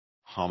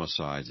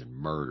homicides and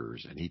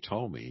murders. And he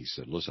told me, he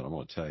said, listen, I'm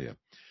going to tell you,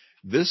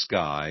 this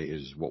guy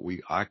is what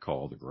I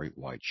call the great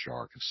white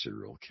shark of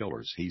serial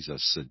killers. He's a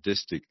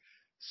sadistic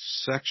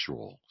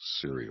sexual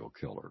serial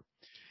killer.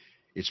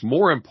 It's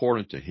more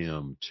important to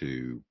him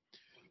to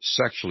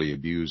sexually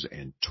abuse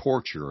and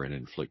torture and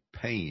inflict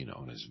pain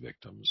on his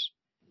victims.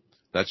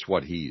 That's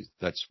what he's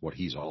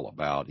all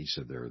about. He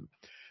said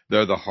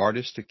they're the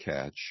hardest to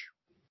catch,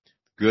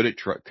 good at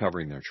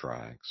covering their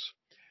tracks,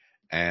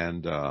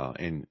 and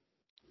in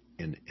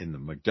the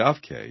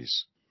McDuff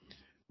case,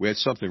 we had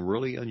something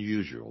really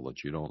unusual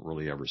that you don't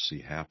really ever see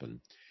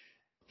happen.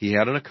 He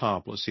had an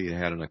accomplice. He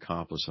had an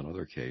accomplice in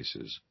other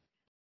cases.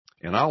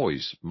 And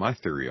my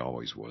theory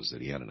always was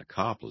that he had an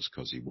accomplice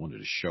because he wanted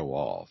to show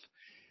off.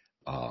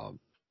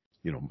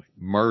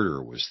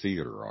 Murder was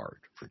theater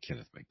art for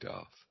Kenneth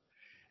McDuff.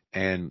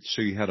 And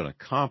so you had an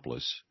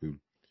accomplice who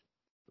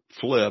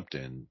flipped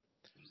and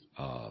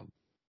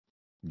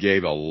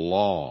gave a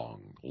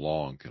long,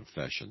 long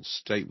confession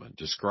statement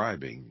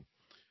describing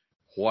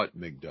what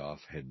McDuff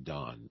had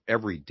done,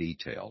 every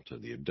detail to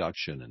the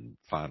abduction and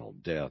final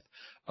death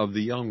of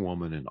the young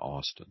woman in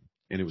Austin.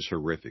 And it was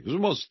horrific. It was the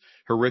most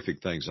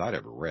horrific things I'd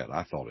ever read.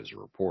 I thought as a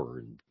reporter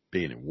and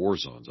being in war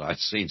zones, I'd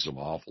seen some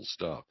awful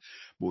stuff.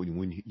 But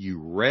when you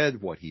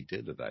read what he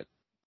did to that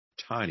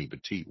tiny,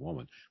 petite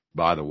woman,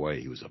 by the way,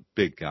 he was a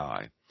big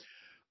guy.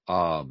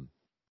 I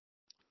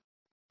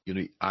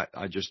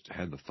just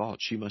had the thought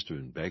she must have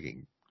been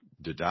begging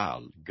to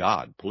die.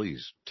 God,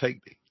 please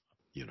take me.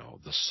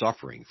 The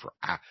suffering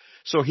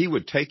so he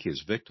would take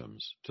his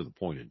victims to the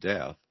point of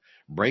death,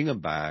 bring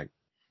them back,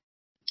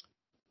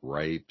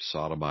 rape,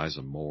 sodomize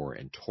them more,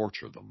 and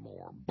torture them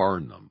more,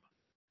 burn them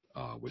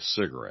with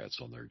cigarettes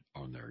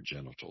on their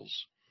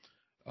genitals.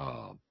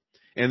 And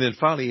then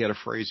finally, he had a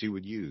phrase he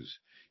would use.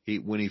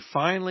 When he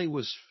finally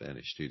was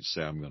finished, he'd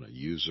say, "I'm going to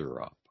use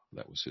her up."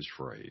 That was his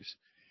phrase.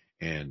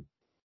 And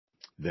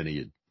then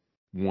he'd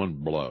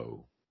one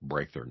blow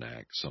break their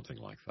neck, something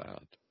like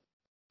that.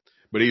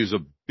 But he was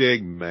a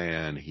big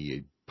man.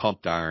 He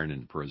pumped iron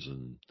in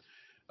prison.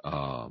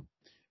 And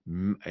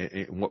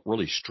what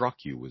really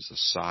struck you was the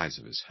size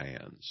of his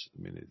hands.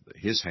 I mean,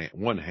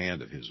 one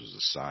hand of his was the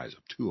size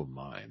of two of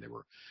mine. They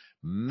were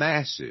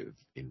massive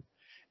and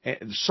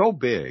so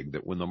big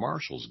that when the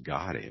marshals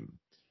got him,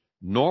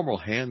 normal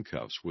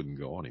handcuffs wouldn't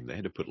go on him. They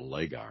had to put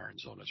leg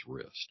irons on his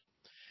wrist.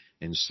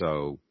 And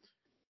so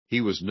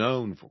he was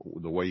known for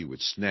the way he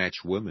would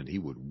snatch women. He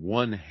would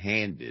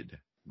one-handed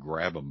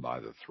grab them by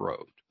the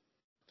throat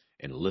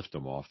and lift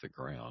them off the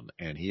ground.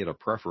 And he had a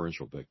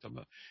preferential victim.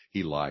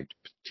 He liked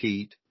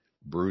petite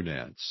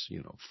brunettes,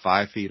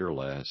 5 feet or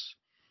less,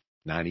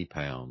 90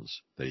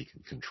 pounds that he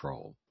could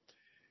control.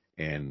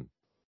 And,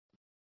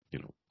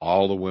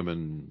 all the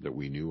women that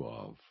we knew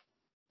of,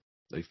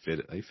 they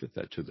fit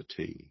that to the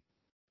T.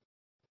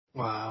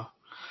 Wow.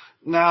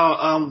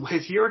 Now,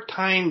 with your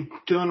time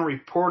doing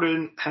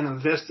reporting and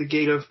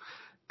investigative,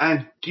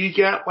 and do you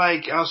get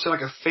like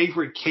a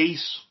favorite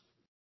case?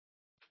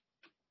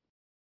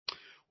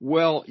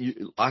 Well,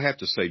 I have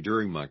to say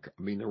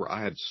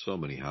I had so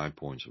many high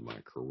points in my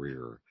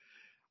career.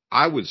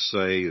 I would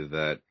say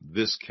that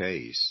this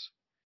case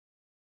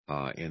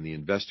and the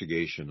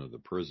investigation of the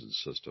prison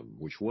system,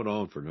 which went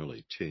on for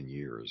nearly 10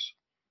 years,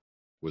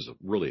 was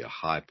really a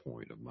high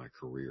point of my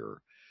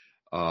career.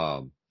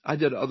 I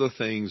did other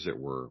things that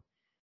were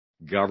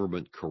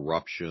government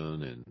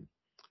corruption, and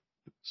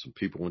some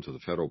people went to the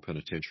federal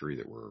penitentiary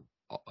that were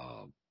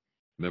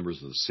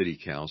members of the city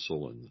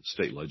council and the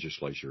state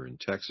legislature in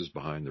Texas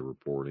behind the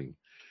reporting.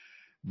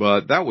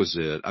 But that was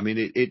it. I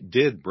mean, it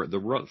did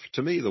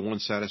to me, the one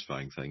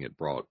satisfying thing, it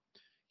brought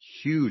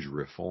huge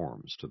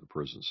reforms to the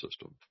prison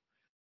system.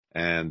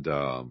 And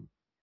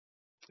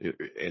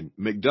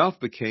McDuff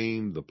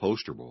became the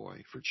poster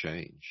boy for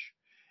change.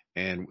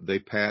 And they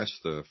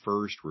passed the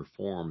first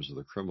reforms of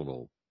the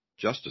criminal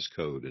justice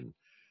code in,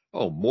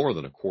 more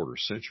than a quarter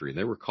century.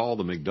 They were called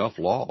the McDuff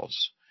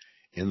laws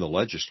in the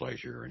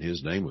legislature, and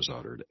his name was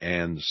uttered.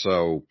 And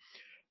so,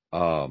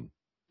 one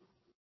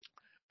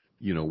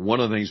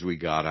of the things we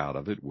got out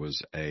of it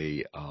was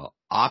a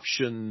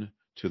option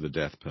to the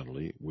death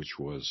penalty, which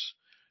was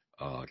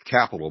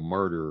capital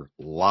murder,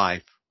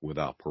 life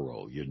without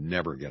parole. You'd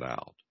never get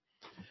out.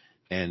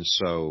 And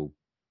so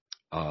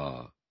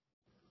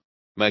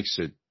makes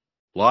it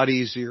a lot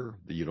easier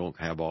that you don't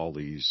have all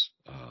these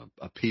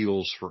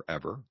appeals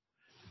forever.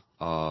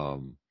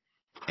 And,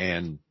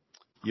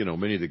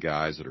 many of the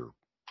guys that are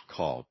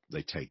caught,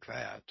 they take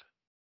that.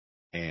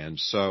 And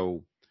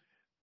so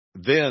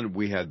then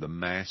we had the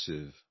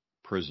massive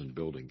prison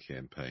building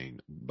campaign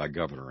by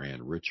Governor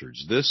Ann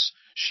Richards.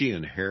 She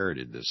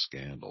inherited this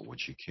scandal when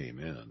she came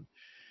in.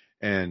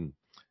 And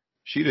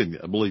she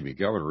didn't, believe me,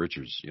 Governor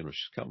Richards, she's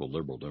kind of a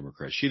liberal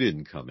Democrat. She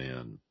didn't come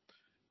in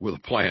with a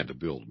plan to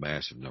build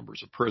massive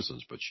numbers of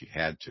prisons, but she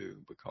had to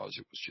because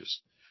it was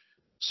just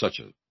such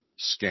a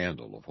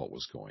scandal of what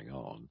was going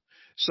on.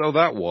 So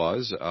that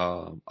was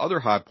other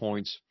high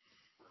points.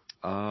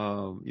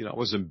 I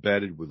was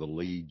embedded with the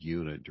lead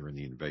unit during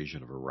the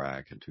invasion of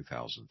Iraq in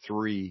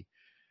 2003.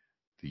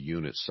 The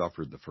unit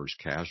suffered the first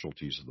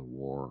casualties of the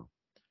war.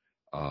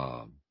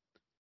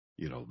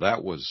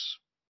 That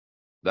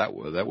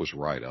was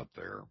right up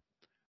there.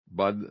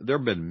 But there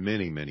have been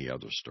many, many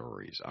other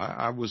stories.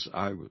 I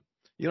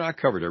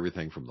covered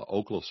everything from the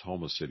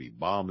Oklahoma City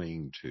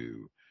bombing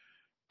to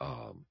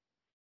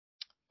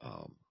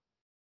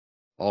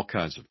all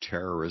kinds of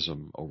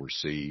terrorism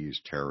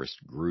overseas, terrorist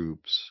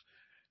groups,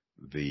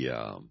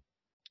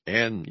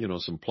 and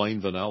some plain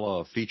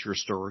vanilla feature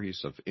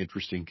stories of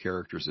interesting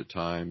characters at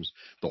times.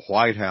 The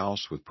White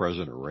House with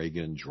President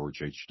Reagan,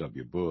 George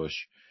H.W. Bush,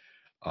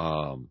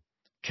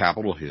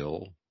 Capitol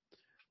Hill,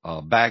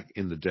 back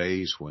in the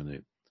days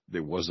when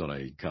there wasn't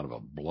a kind of a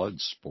blood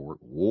sport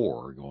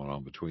war going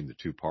on between the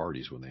two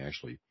parties, when they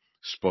actually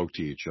spoke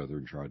to each other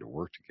and tried to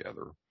work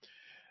together.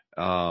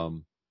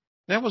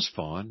 That was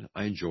fun.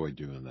 I enjoyed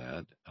doing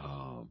that.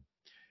 I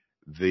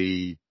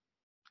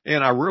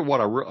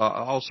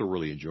also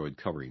really enjoyed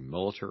covering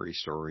military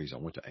stories. I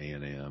went to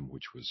A&M,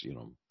 which was,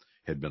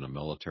 had been a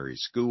military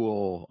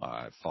school.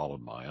 I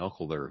followed my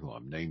uncle there, who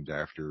I'm named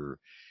after.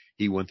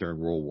 He went there in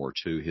World War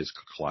II. His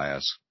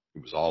class,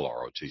 it was all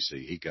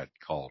ROTC. He got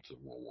called to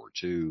World War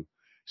II.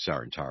 So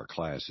our entire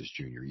class his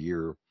junior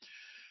year.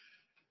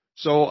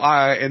 So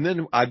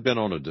then I'd been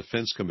on a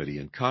defense committee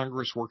in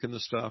Congress working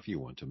this stuff. You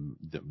went to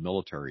the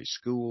military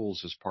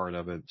schools as part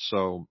of it.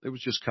 So it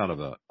was just kind of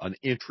an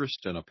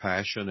interest and a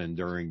passion. And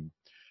during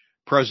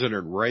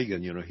President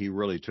Reagan, he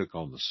really took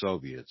on the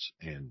Soviets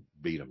and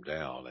beat them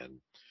down. And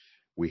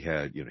we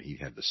had, he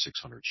had the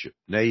 600 ship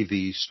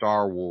Navy,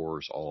 Star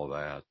Wars, all of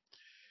that.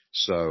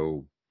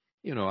 So,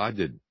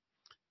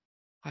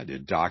 I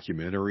did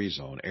documentaries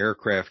on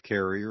aircraft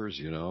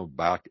carriers,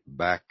 back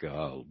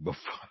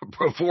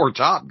before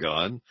Top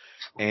Gun,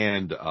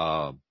 and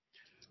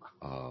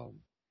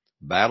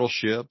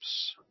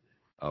battleships.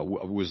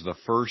 Was the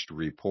first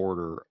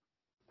reporter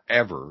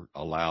ever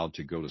allowed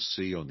to go to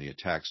sea on the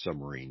attack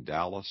submarine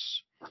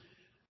Dallas.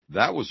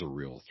 That was a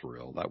real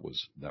thrill. That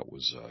was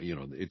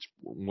it's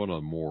one of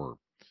the more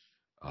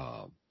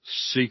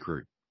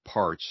secret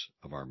parts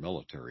of our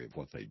military of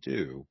what they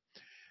do.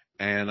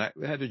 And I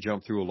had to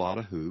jump through a lot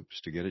of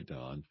hoops to get it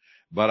done.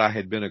 But I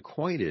had been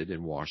acquainted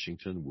in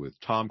Washington with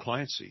Tom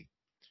Clancy,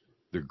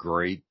 the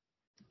great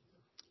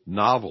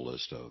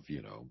novelist of,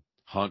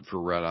 Hunt for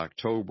Red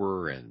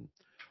October. And,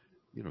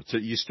 so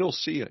you still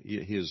see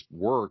his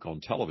work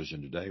on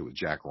television today with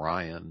Jack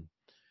Ryan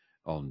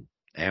on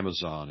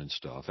Amazon and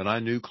stuff. And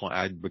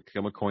I'd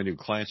become acquainted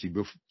with Clancy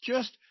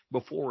just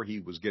before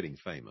he was getting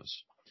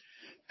famous.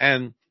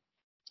 And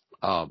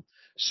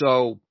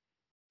so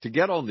to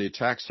get on the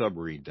attack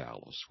submarine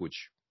Dallas,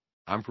 which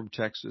I'm from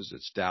Texas,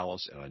 it's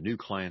Dallas, and I knew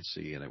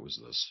Clancy, and it was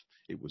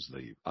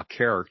a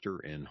character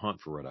in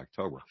Hunt for Red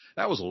October.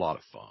 That was a lot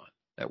of fun.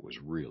 That was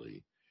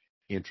really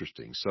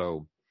interesting.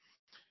 So,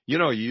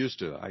 I used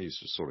to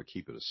sort of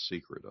keep it a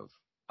secret of,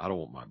 I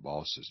don't want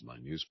my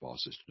news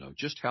bosses to know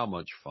just how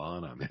much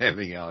fun I'm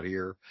having out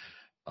here.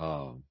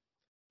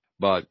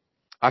 But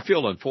I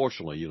feel,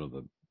 unfortunately,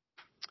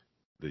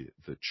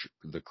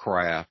 the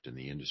craft and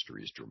the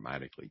industry has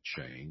dramatically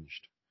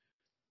changed.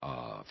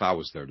 If I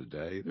was there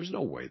today, there's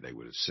no way they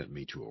would have sent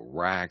me to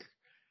Iraq.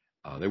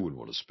 They wouldn't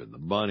want to spend the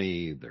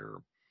money.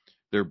 They're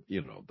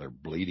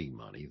bleeding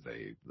money.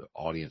 The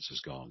audience has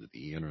gone to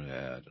the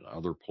internet and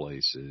other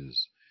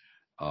places.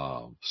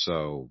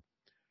 So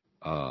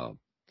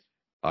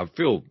I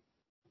feel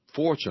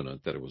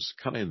fortunate that it was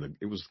kind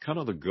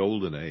of the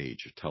golden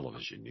age of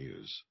television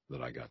news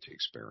that I got to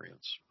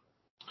experience.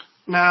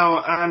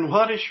 Now, and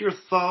what is your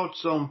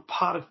thoughts on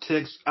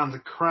politics and the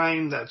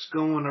crime that's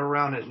going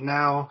around it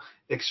now,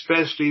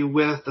 especially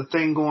with the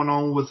thing going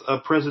on with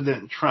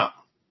President Trump?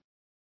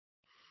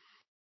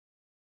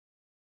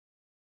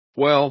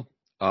 Well,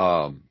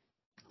 I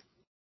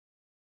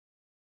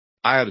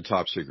had a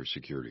top secret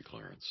security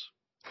clearance,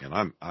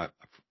 and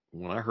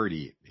when I heard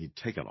he'd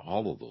taken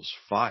all of those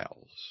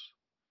files,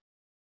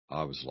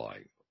 I was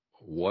like,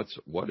 what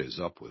is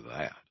up with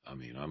that? I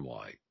mean, I'm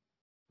like,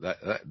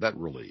 that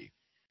really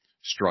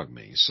struck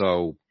me.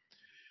 So,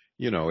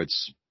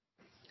 it's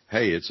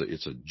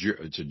a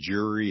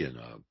jury and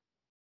a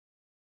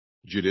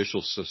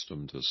judicial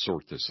system to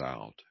sort this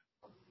out.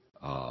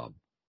 I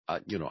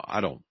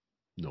don't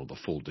know the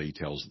full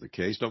details of the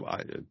case. No,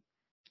 I did.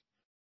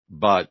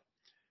 But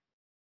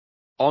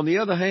on the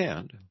other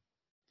hand,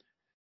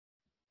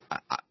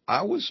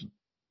 I was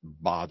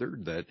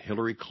bothered that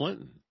Hillary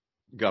Clinton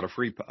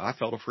I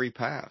felt a free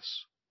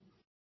pass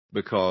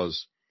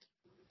because,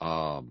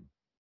 and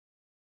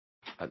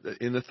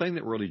the thing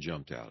that really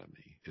jumped out at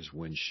me is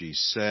when she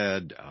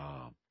said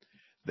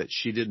that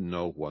she didn't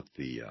know what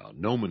the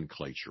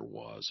nomenclature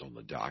was on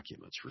the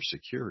documents for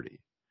security.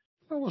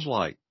 I was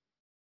like,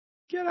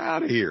 get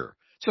out of here.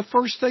 It's the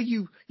first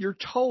thing you're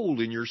told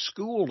and you're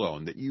schooled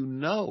on, that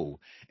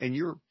and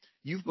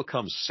you've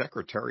become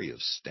Secretary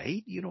of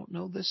State. You don't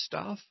know this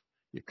stuff.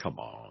 Come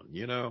on,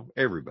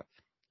 everybody,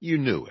 you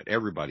knew it.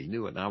 Everybody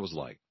knew it. And I was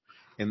like,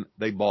 and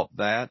they bought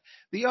that.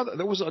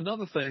 There was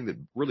another thing that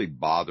really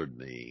bothered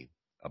me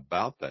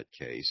about that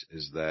case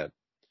is that,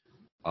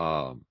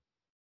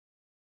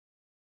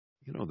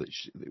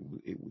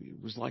 it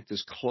was like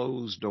this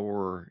closed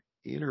door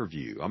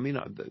interview. I mean,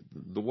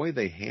 the way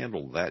they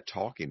handled that,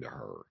 talking to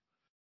her,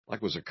 like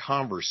it was a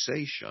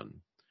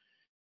conversation,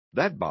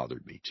 that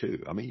bothered me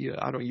too. I mean, you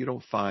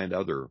don't find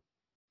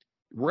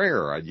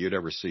rare you'd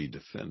ever see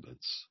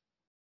defendants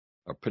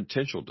or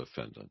potential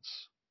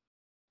defendants,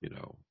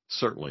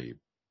 certainly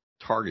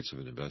targets of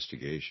an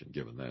investigation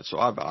given that. So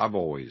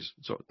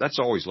that's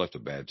always left a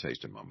bad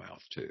taste in my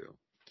mouth too.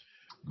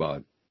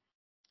 But,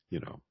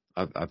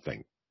 I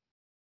think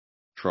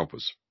Trump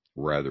was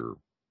rather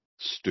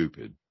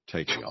stupid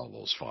taking all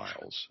those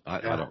files.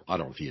 I don't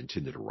know if he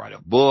intended to write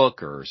a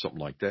book or something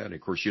like that. And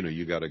of course,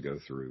 you got to go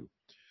through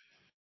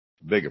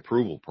big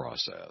approval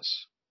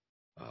process.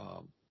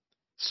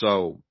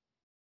 So,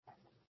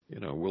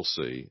 we'll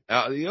see.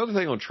 The other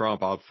thing on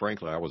Trump,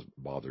 frankly, I was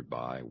bothered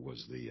by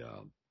was the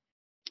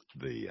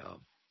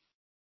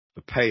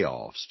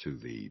payoffs to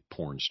the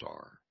porn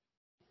star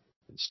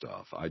and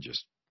stuff. I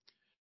guess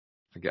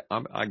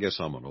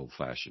I'm an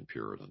old-fashioned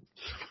Puritan.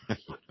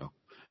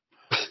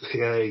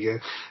 Yeah, there you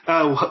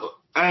go.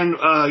 And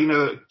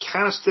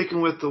kind of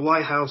sticking with the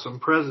White House and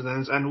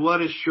presidents, and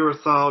what is your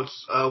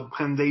thoughts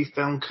when they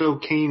found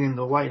cocaine in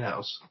the White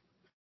House?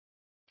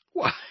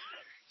 Well,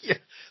 yeah.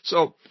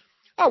 So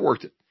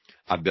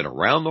I've been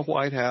around the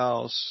White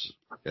House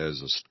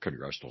as a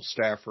congressional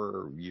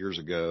staffer years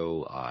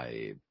ago.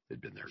 I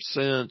had been there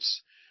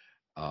since.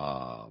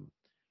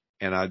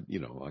 And I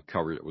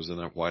covered it, was in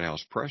that White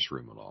House press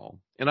room and all.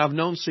 And I've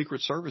known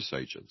Secret Service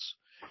agents.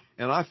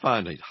 And I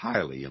find it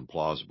highly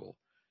implausible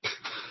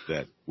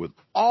that with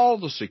all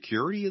the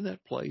security in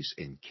that place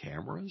and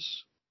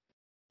cameras,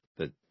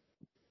 that,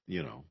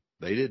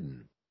 they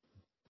didn't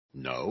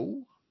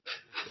know,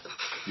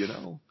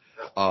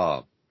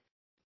 I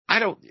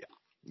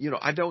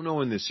don't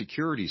know in the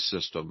security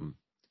system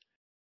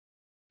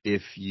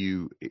if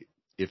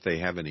they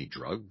have any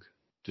drug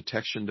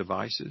detection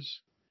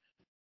devices.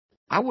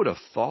 I would have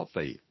thought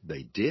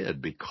they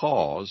did,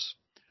 because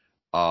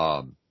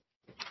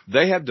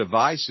they have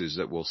devices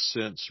that will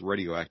sense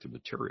radioactive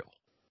material.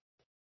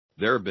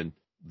 There have been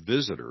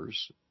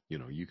visitors,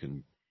 you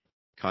can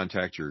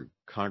contact your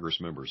Congress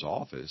member's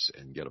office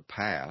and get a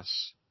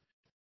pass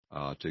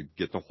to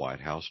get the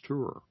White House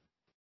tour.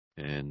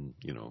 And,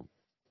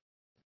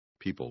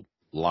 people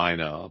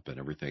line up and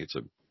everything. It's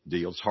a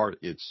deal. It's hard.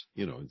 It's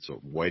a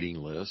waiting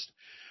list.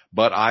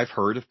 But I've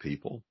heard of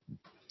people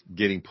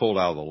getting pulled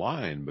out of the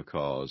line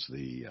because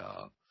the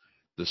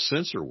the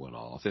sensor went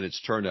off, and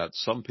it's turned out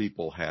some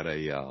people had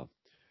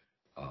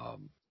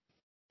um,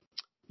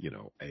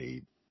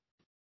 a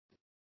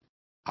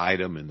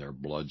item in their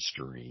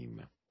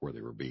bloodstream where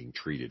they were being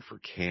treated for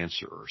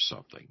cancer or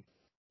something,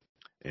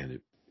 and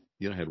it,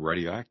 had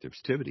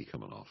radioactivity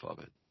coming off of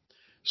it.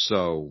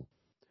 So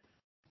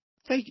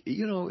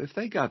if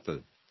they got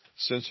the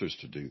sensors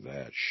to do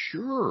that,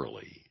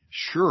 surely,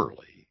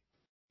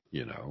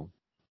 you know,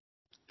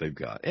 they've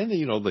got, and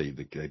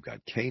they've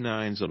got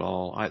canines and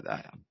all.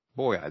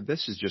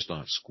 This is just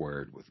not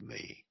squared with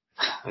me.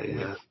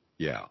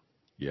 Yeah.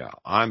 Yeah.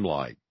 I'm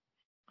like,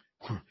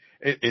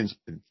 and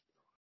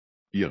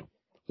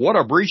what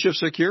a breach of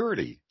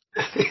security.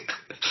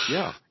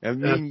 Yeah. I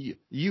mean,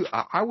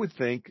 I would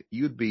think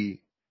you'd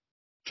be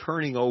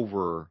turning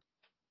over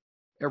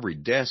every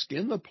desk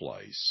in the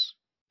place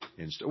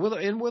and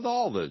with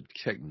all the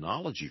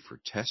technology for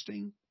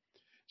testing.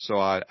 So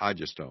I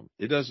just don't.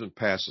 It doesn't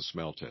pass the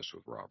smell test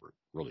with Robert.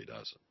 Really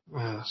doesn't.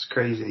 Wow, that's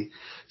crazy.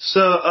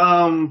 So,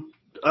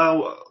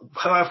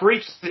 I've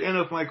reached the end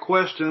of my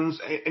questions,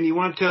 and you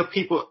want to tell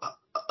people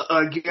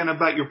again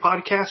about your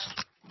podcast?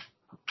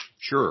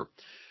 Sure.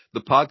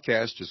 The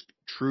podcast is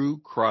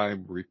True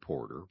Crime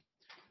Reporter.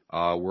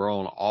 We're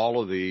on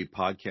all of the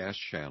podcast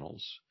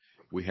channels.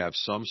 We have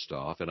some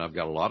stuff, and I've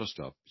got a lot of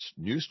stuff,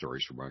 news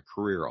stories from my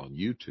career on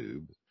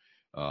YouTube.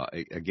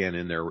 Again,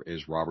 in there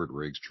is Robert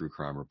Riggs, True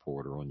Crime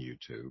Reporter on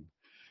YouTube.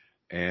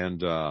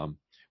 And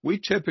we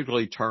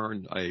typically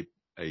turn an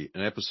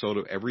episode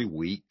of every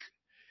week.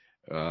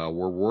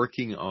 We're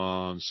working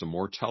on some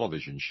more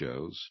television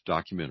shows,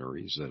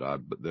 documentaries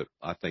that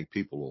I think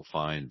people will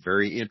find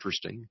very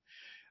interesting.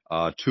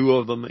 Two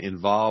of them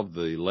involve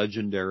the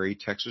legendary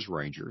Texas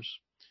Rangers.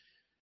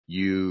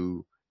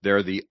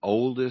 They're the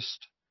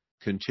oldest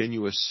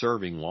continuous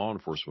serving law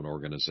enforcement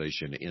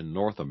organization in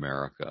North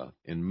America,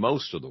 in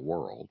most of the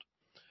world.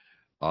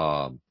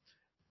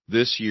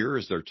 This year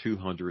is their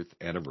 200th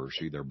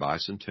anniversary, their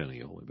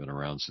bicentennial. They've been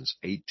around since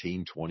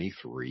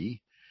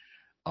 1823.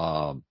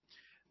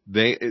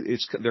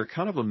 They're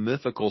kind of a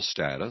mythical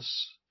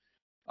status.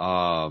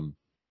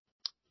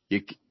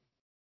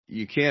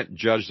 You can't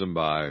judge them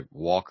by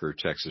Walker,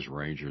 Texas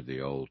Ranger,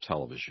 the old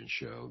television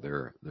show.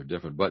 They're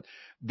different, but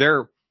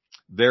they're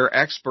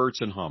experts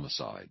in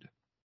homicide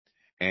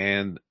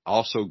and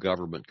also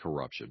government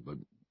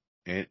corruption,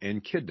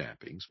 and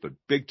kidnappings, but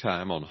big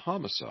time on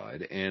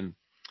homicide. And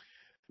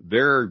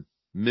their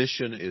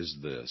mission is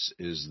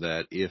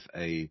that if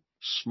a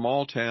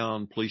small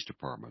town police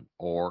department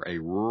or a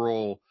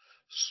rural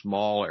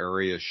small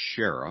area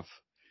sheriff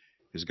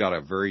has got a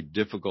very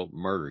difficult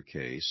murder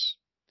case,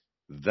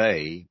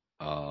 they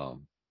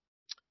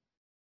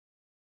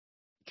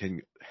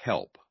can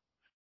help.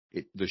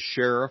 The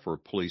sheriff or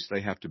police,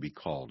 they have to be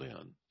called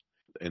in.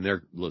 And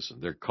they're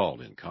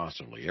called in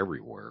constantly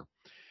everywhere,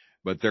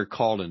 but they're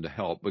called in to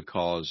help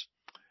because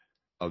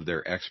of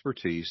their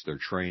expertise, their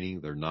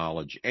training, their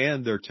knowledge,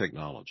 and their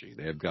technology.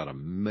 They have got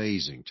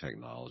amazing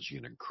technology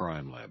and a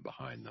crime lab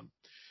behind them.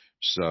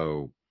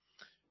 So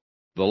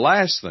the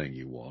last thing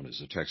you want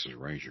is a Texas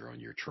Ranger on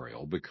your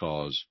trail,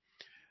 because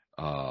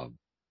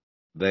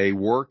they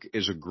work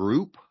as a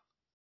group.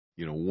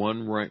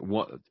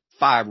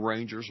 5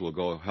 Rangers will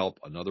go help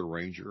another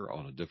Ranger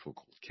on a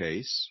difficult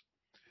case.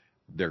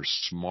 They're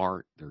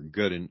smart. They're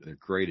they're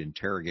great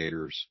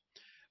interrogators.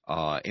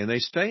 And they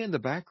stay in the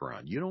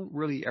background. You don't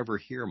really ever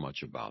hear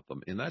much about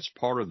them. And that's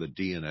part of the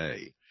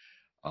DNA.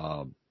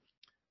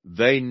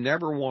 They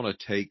never want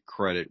to take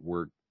credit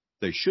where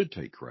they should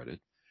take credit,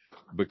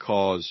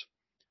 because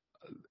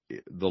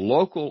the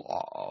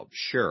local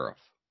sheriff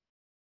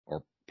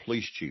or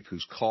police chief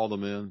who's called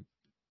them in,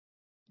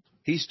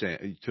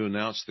 to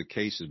announce the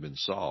case has been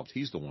solved.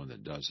 He's the one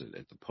that does it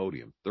at the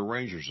podium. The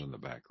Rangers in the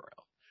background.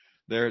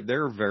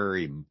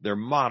 They're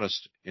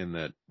modest in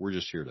that we're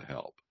just here to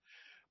help.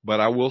 But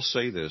I will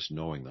say this,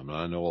 knowing them, and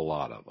I know a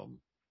lot of them,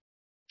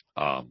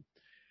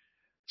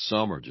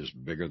 some are just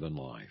bigger than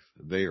life.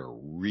 They are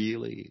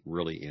really,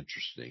 really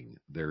interesting.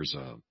 There's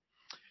a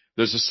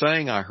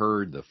saying I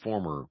heard the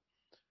former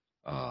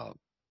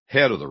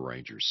head of the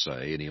Rangers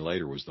say, and he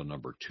later was the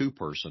number 2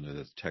 person in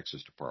the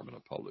Texas Department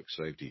of Public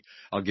Safety.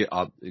 A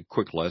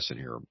quick lesson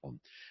here.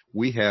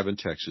 We have in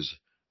Texas,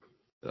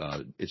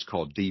 it's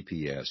called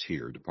DPS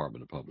here,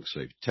 Department of Public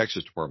Safety,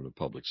 Texas Department of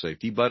Public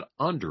Safety, but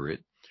under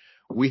it,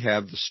 we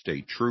have the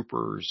state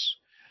troopers.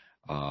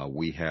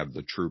 We have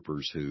the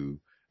troopers who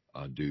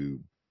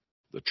do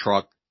the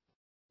truck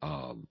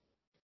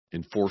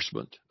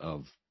enforcement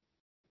of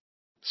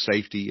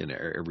safety and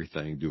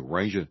everything.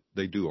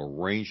 They do a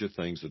range of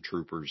things. The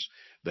troopers,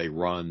 they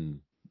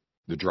run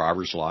the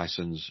driver's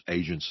license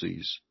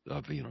agencies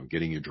of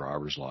getting your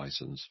driver's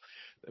license,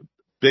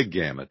 big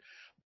gamut.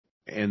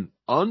 And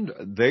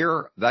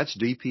that's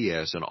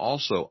DPS, and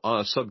also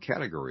a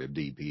subcategory of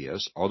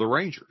DPS are the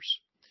Rangers.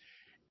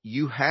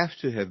 You have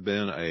to have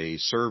been a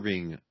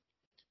serving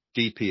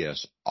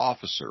DPS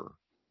officer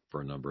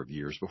for a number of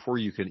years before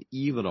you can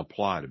even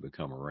apply to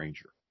become a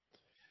Ranger.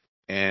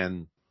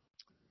 And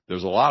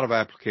there's a lot of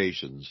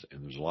applications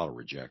and there's a lot of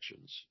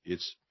rejections.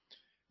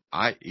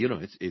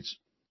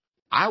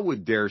 I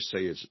would dare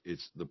say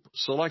it's the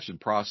selection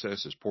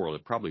process is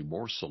probably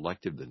more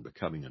selective than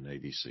becoming a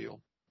Navy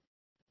SEAL.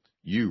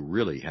 You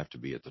really have to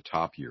be at the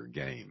top of your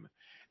game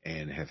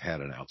and have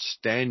had an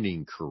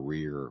outstanding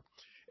career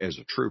as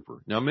a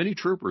trooper. Now, many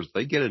troopers,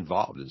 they get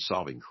involved in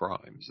solving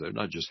crimes. They're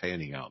not just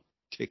handing out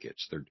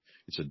tickets.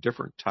 It's a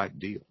different type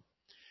deal.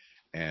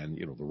 And,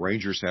 the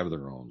Rangers have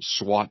their own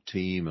SWAT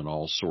team and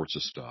all sorts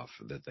of stuff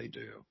that they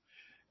do.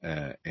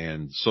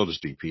 And so does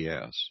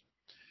DPS.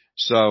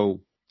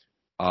 So,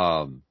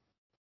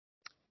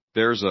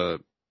 there's a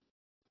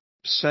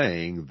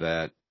saying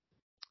that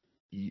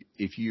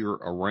if you're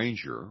a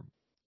Ranger,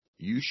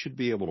 you should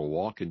be able to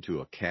walk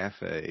into a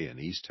cafe in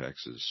East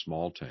Texas,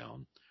 small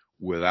town,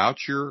 without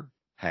your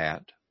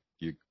hat,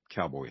 your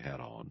cowboy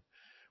hat on,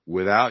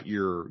 without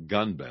your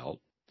gun belt,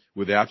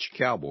 without your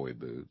cowboy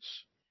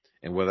boots,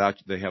 and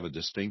they have a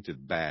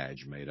distinctive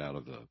badge made out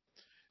of the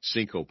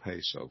Cinco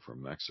Peso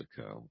from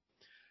Mexico.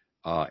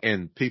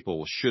 And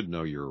people should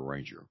know you're a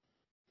Ranger,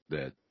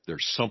 that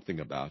there's something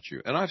about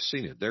you. And I've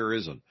seen it. There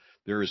is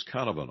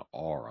kind of an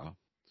aura.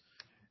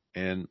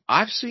 And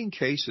I've seen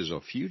cases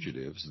of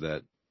fugitives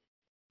that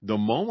the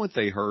moment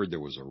they heard there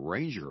was a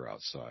Ranger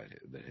outside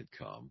that had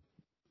come,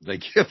 they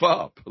give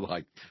up.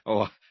 Like,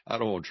 oh, I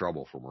don't want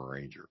trouble from a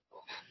Ranger.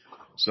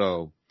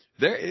 So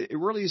it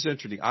really is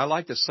interesting. I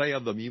like to say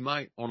of them, you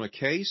might, on a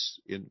case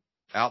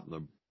out in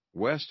the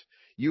West,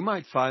 you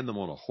might find them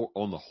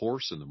on the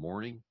horse in the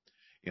morning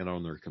and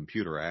on their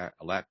computer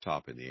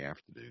laptop in the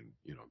afternoon,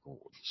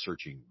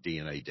 searching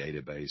DNA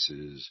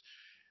databases,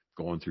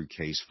 going through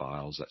case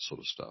files, that sort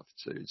of stuff.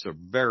 It's a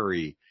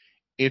very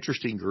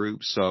interesting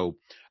group. So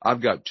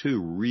I've got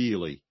two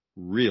really,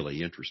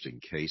 really interesting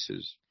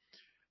cases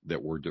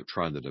that we're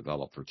trying to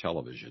develop for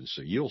television.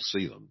 So you'll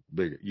see them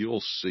bigger.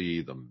 You'll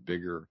see them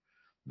bigger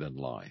than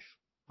life.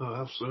 Oh,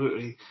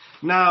 absolutely.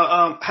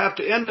 Now, at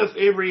the end of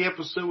every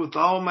episode with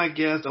all my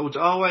guests, I would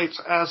always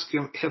ask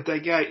them if they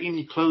got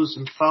any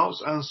closing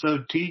thoughts. And so,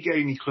 do you get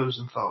any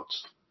closing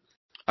thoughts?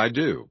 I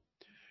do.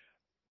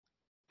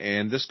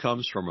 And this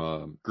comes from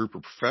a group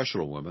of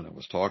professional women I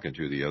was talking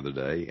to the other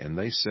day, and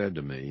they said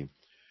to me,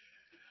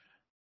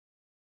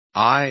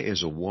 I,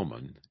 as a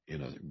woman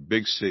in a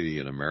big city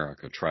in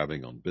America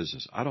traveling on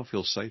business, I don't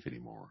feel safe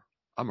anymore.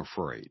 I'm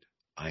afraid.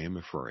 I am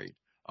afraid.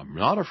 I'm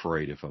not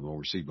afraid if I'm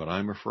overseas, but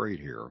I'm afraid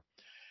here.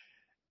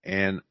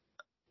 And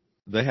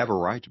they have a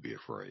right to be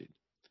afraid.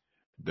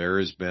 There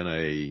has been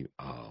a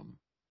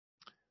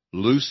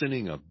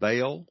loosening of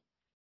bail,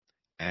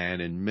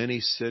 and in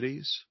many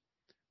cities,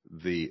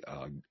 the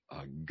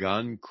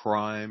gun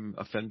crime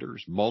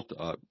offenders,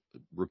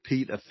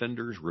 repeat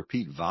offenders,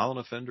 repeat violent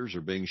offenders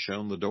are being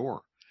shown the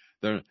door.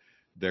 Some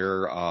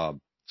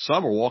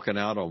are walking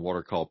out on what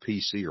are called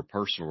PC or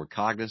personal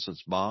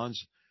recognizance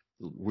bonds,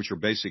 which are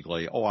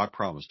basically, I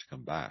promise to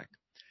come back.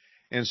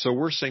 And so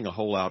we're seeing a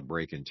whole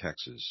outbreak in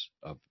Texas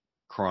of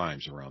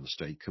crimes around the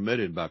state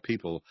committed by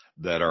people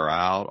that are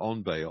out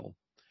on bail.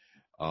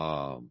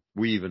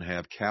 We even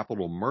have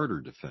capital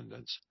murder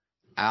defendants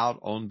out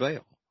on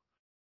bail.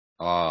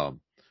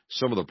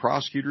 Some of the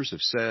prosecutors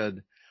have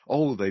said,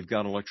 they've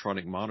got an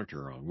electronic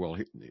monitor on. Well,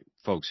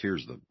 folks,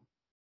 here's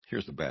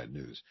the bad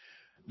news.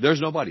 There's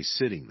nobody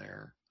sitting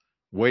there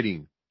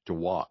waiting to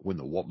watch when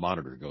the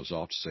monitor goes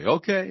off to say,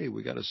 okay,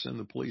 we got to send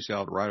the police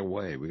out right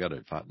away. We got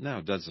to find. No,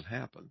 it doesn't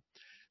happen.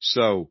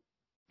 So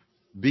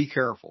be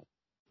careful.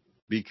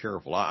 Be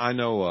careful. I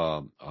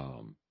know,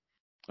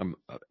 I'm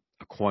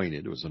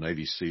acquainted. It was a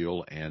Navy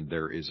SEAL, and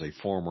there is a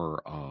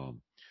former,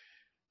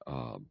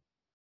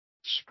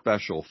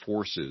 special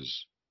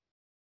forces,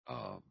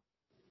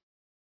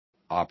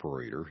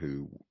 operator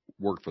who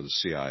worked for the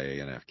CIA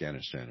in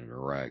Afghanistan and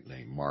Iraq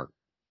named Mark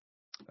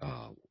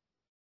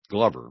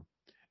Glover,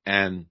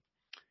 and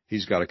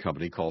he's got a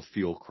company called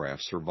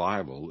Fieldcraft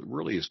Survival. It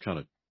really is kind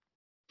of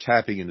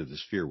tapping into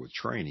this fear with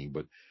training,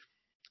 but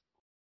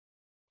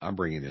I'm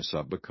bringing this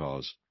up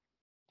because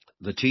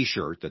the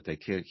T-shirt that they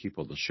can't keep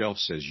on the shelf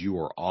says you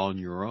are on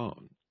your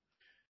own.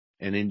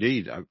 And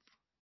indeed,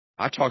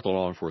 I talk to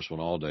law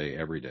enforcement all day,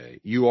 every day.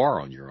 You are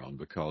on your own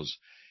because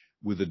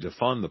with the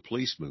defund the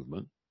police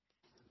movement,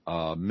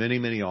 many,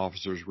 many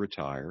officers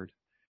retired.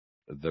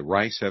 The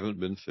ranks haven't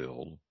been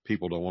filled.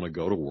 People don't want to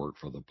go to work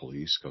for the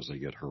police because they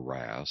get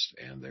harassed,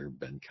 and they've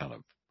been kind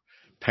of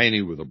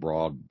painted with a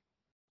broad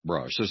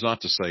brush. That's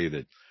not to say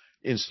that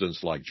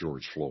incidents like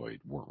George Floyd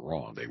weren't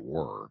wrong. They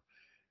were.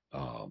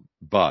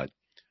 But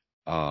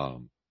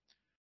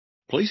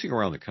policing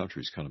around the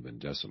country has kind of been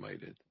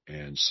decimated.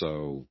 And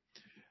so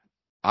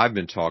I've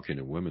been talking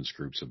to women's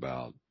groups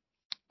about,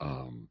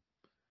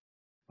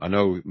 I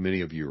know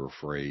many of you are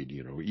afraid,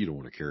 you don't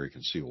want to carry a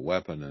concealed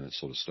weapon and that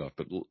sort of stuff,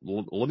 but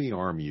let me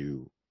arm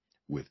you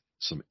with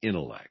some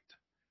intellect,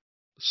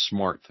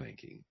 smart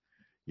thinking,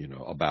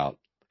 about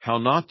how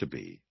not to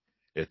be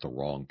at the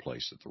wrong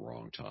place at the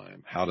wrong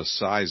time, how to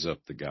size up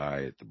the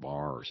guy at the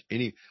bar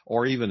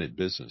or even at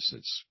business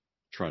that's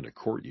trying to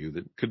court you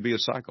that could be a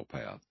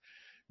psychopath.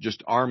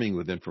 Just arming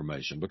with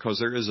information, because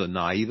there is a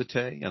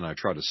naivete, and I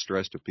try to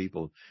stress to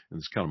people, and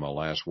it's kind of my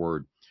last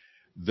word,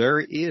 There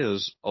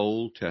is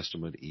Old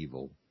Testament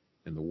evil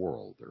in the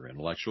world. There are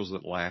intellectuals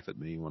that laugh at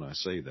me when I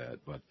say that,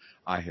 but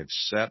I have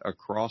sat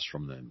across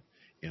from them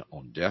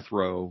on death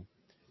row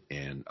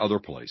and other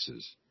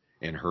places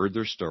and heard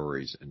their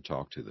stories and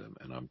talked to them,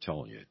 and I'm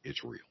telling you,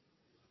 it's real.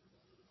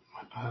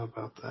 How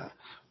about that?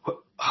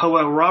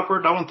 Well,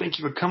 Robert, I want to thank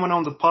you for coming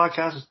on the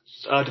podcast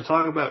to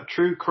talk about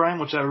true crime,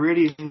 which I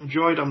really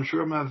enjoyed. I'm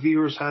sure my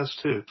viewers has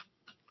too.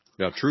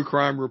 Now, True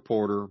Crime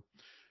Reporter,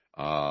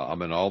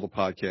 I'm in all the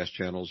podcast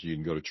channels. You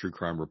can go to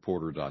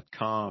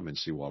truecrimereporter.com and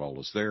see what all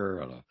is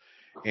there.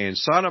 And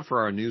sign up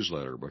for our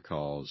newsletter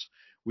because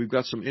we've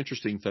got some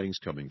interesting things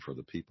coming for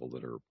the people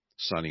that are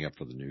signing up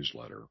for the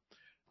newsletter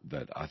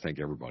that I think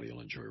everybody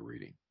will enjoy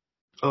reading.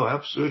 Oh,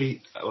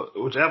 absolutely.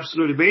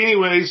 Absolutely. But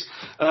anyways,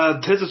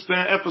 this has been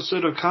an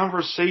episode of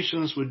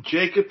Conversations with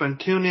Jacob, and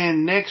tune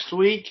in next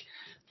week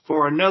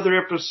for another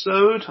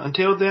episode.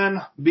 Until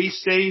then, be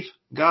safe,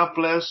 God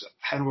bless,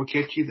 and we'll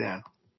catch you then.